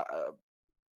like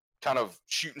kind of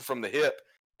shooting from the hip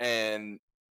and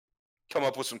come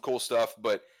up with some cool stuff.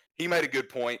 But he made a good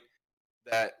point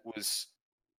that was,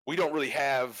 we don't really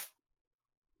have,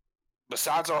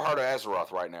 besides our Heart of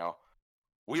Azeroth right now,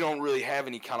 we don't really have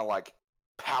any kind of like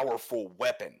powerful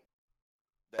weapon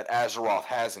that Azeroth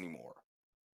has anymore.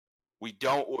 We're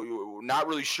not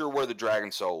really sure where the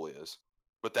Dragon Soul is,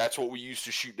 but that's what we used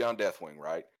to shoot down Deathwing,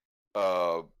 right?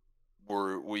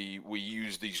 We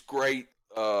use these great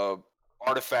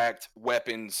artifact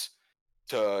weapons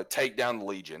to take down the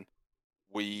Legion.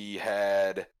 We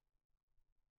had,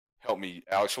 help me,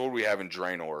 Alex, what do we have in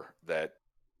Draenor that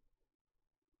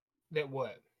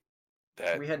what?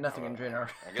 That we had nothing in Draenor.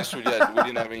 I guess we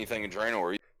didn't have anything in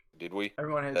Draenor, did we?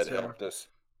 Everyone had that helped us.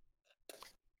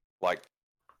 Like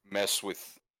mess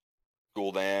with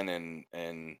Gul'dan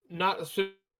and not.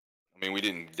 I mean, we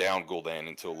didn't down Gul'dan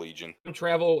until Legion.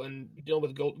 Travel and deal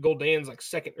with Gul'dan's like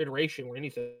second iteration or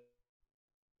anything.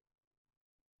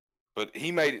 But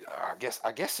he made. I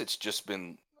guess it's just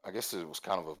been. I guess it was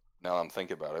kind of a. Now I'm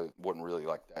thinking about it, it wasn't really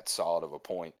like that solid of a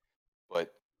point.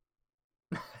 But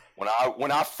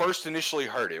when I first initially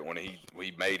heard it, when he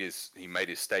made his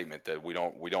statement that we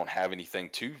don't have anything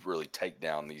to really take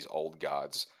down these old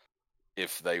gods.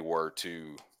 If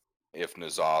N'Zoth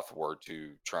were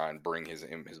to try and bring his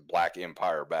Black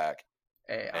Empire back.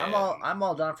 Hey, I'm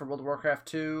all down for World of Warcraft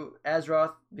 2.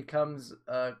 Azeroth becomes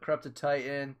a corrupted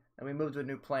Titan, and we move to a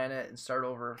new planet and start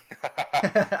over.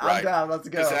 I'm down. Let's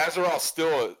go. Because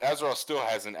Azeroth still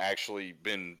hasn't actually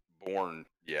been born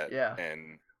yet. Yeah.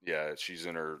 And yeah, she's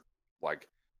in her like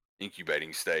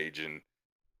incubating stage, and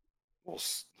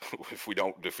if we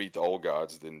don't defeat the old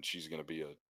gods, then she's going to be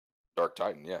a Dark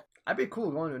Titan. Yeah. I'd be cool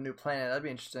going to a new planet. That'd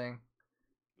be interesting.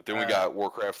 But then we got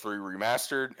Warcraft 3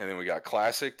 remastered, and then we got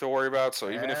Classic to worry about. So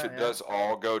even if it does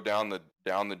all go down the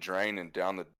drain and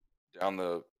down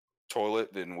the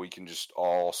toilet, then we can just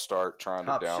all start trying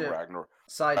to down Ragnarok.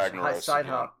 Side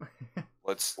hop.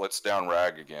 Let's down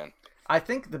Rag again. I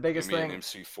think the biggest thing.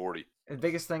 MC40. The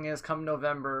biggest thing is come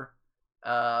November.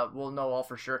 We'll know all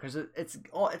for sure because it's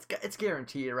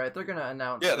guaranteed, right? They're gonna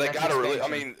announce. Yeah, they gotta really. I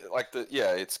mean,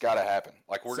 it's gotta happen.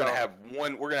 Like we're gonna have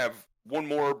one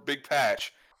more big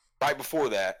patch right before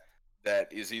that.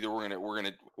 That is either we're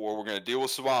gonna deal with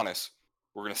Sylvanas,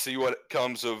 We're gonna see what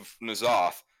comes of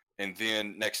N'Zoth, and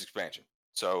then next expansion.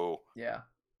 So yeah,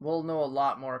 we'll know a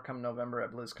lot more come November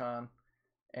at BlizzCon,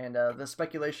 and the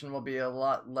speculation will be a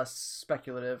lot less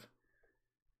speculative.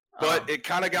 But it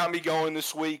kind of got me going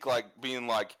this week, like being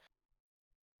like,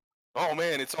 "Oh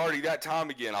man, it's already that time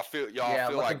again." I feel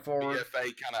like forward.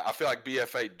 I feel like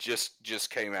BFA just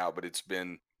came out, but it's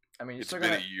been. I mean, it's been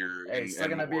a year. Hey, it's still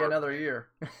gonna be another year.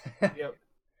 Yep.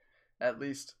 At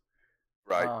least.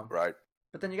 Right. Right.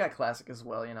 But then you got Classic as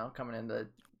well, coming in to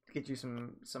get you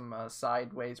some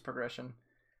sideways progression.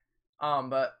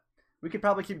 But we could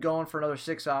probably keep going for another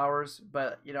 6 hours.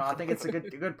 But I think it's a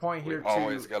good point here.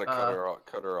 Always got to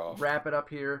cut her off. Wrap it up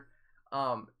here.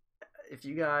 If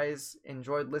you guys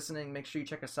enjoyed listening, make sure you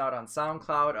check us out on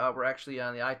SoundCloud. We're actually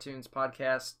on the iTunes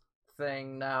podcast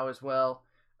thing now as well,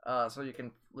 so you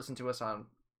can listen to us on.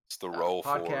 It's the Roll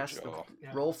Forge, y'all.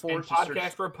 Roll Forge. And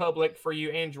Podcast Republic for you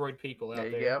Android people out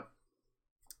there.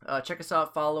 Check us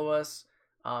out. Follow us.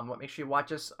 Make sure you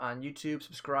watch us on YouTube.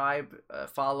 Subscribe.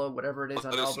 Follow whatever it is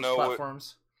on all those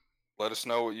platforms. Let us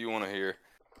know what you want to hear.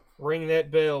 Ring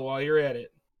that bell while you're at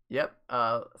it. Yep.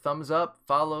 Thumbs up,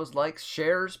 follows, likes,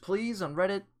 shares, please, on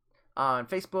Reddit, on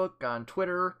Facebook, on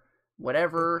Twitter,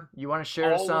 whatever you want to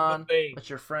share us on. Let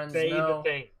your friends know.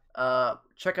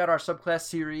 Check out our subclass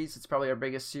series. It's probably our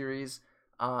biggest series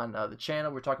on the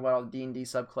channel. We're talking about all the D&D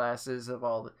subclasses of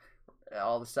all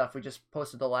the stuff. We just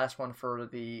posted the last one for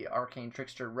the Arcane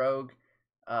Trickster Rogue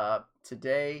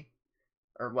yesterday,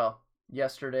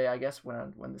 I guess,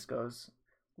 when this goes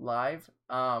live.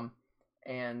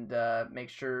 And make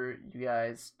sure you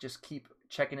guys just keep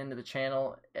checking into the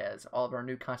channel as all of our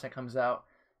new content comes out.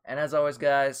 And as always,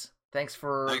 guys, thanks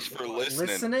for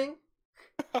listening.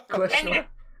 Question.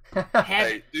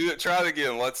 Hey, try it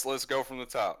again. Let's go from the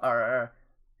top. All right.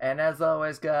 And as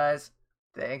always, guys,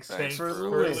 thanks for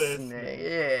listening.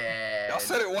 Yeah. Y'all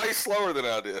said it way slower than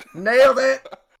I did. Nailed it.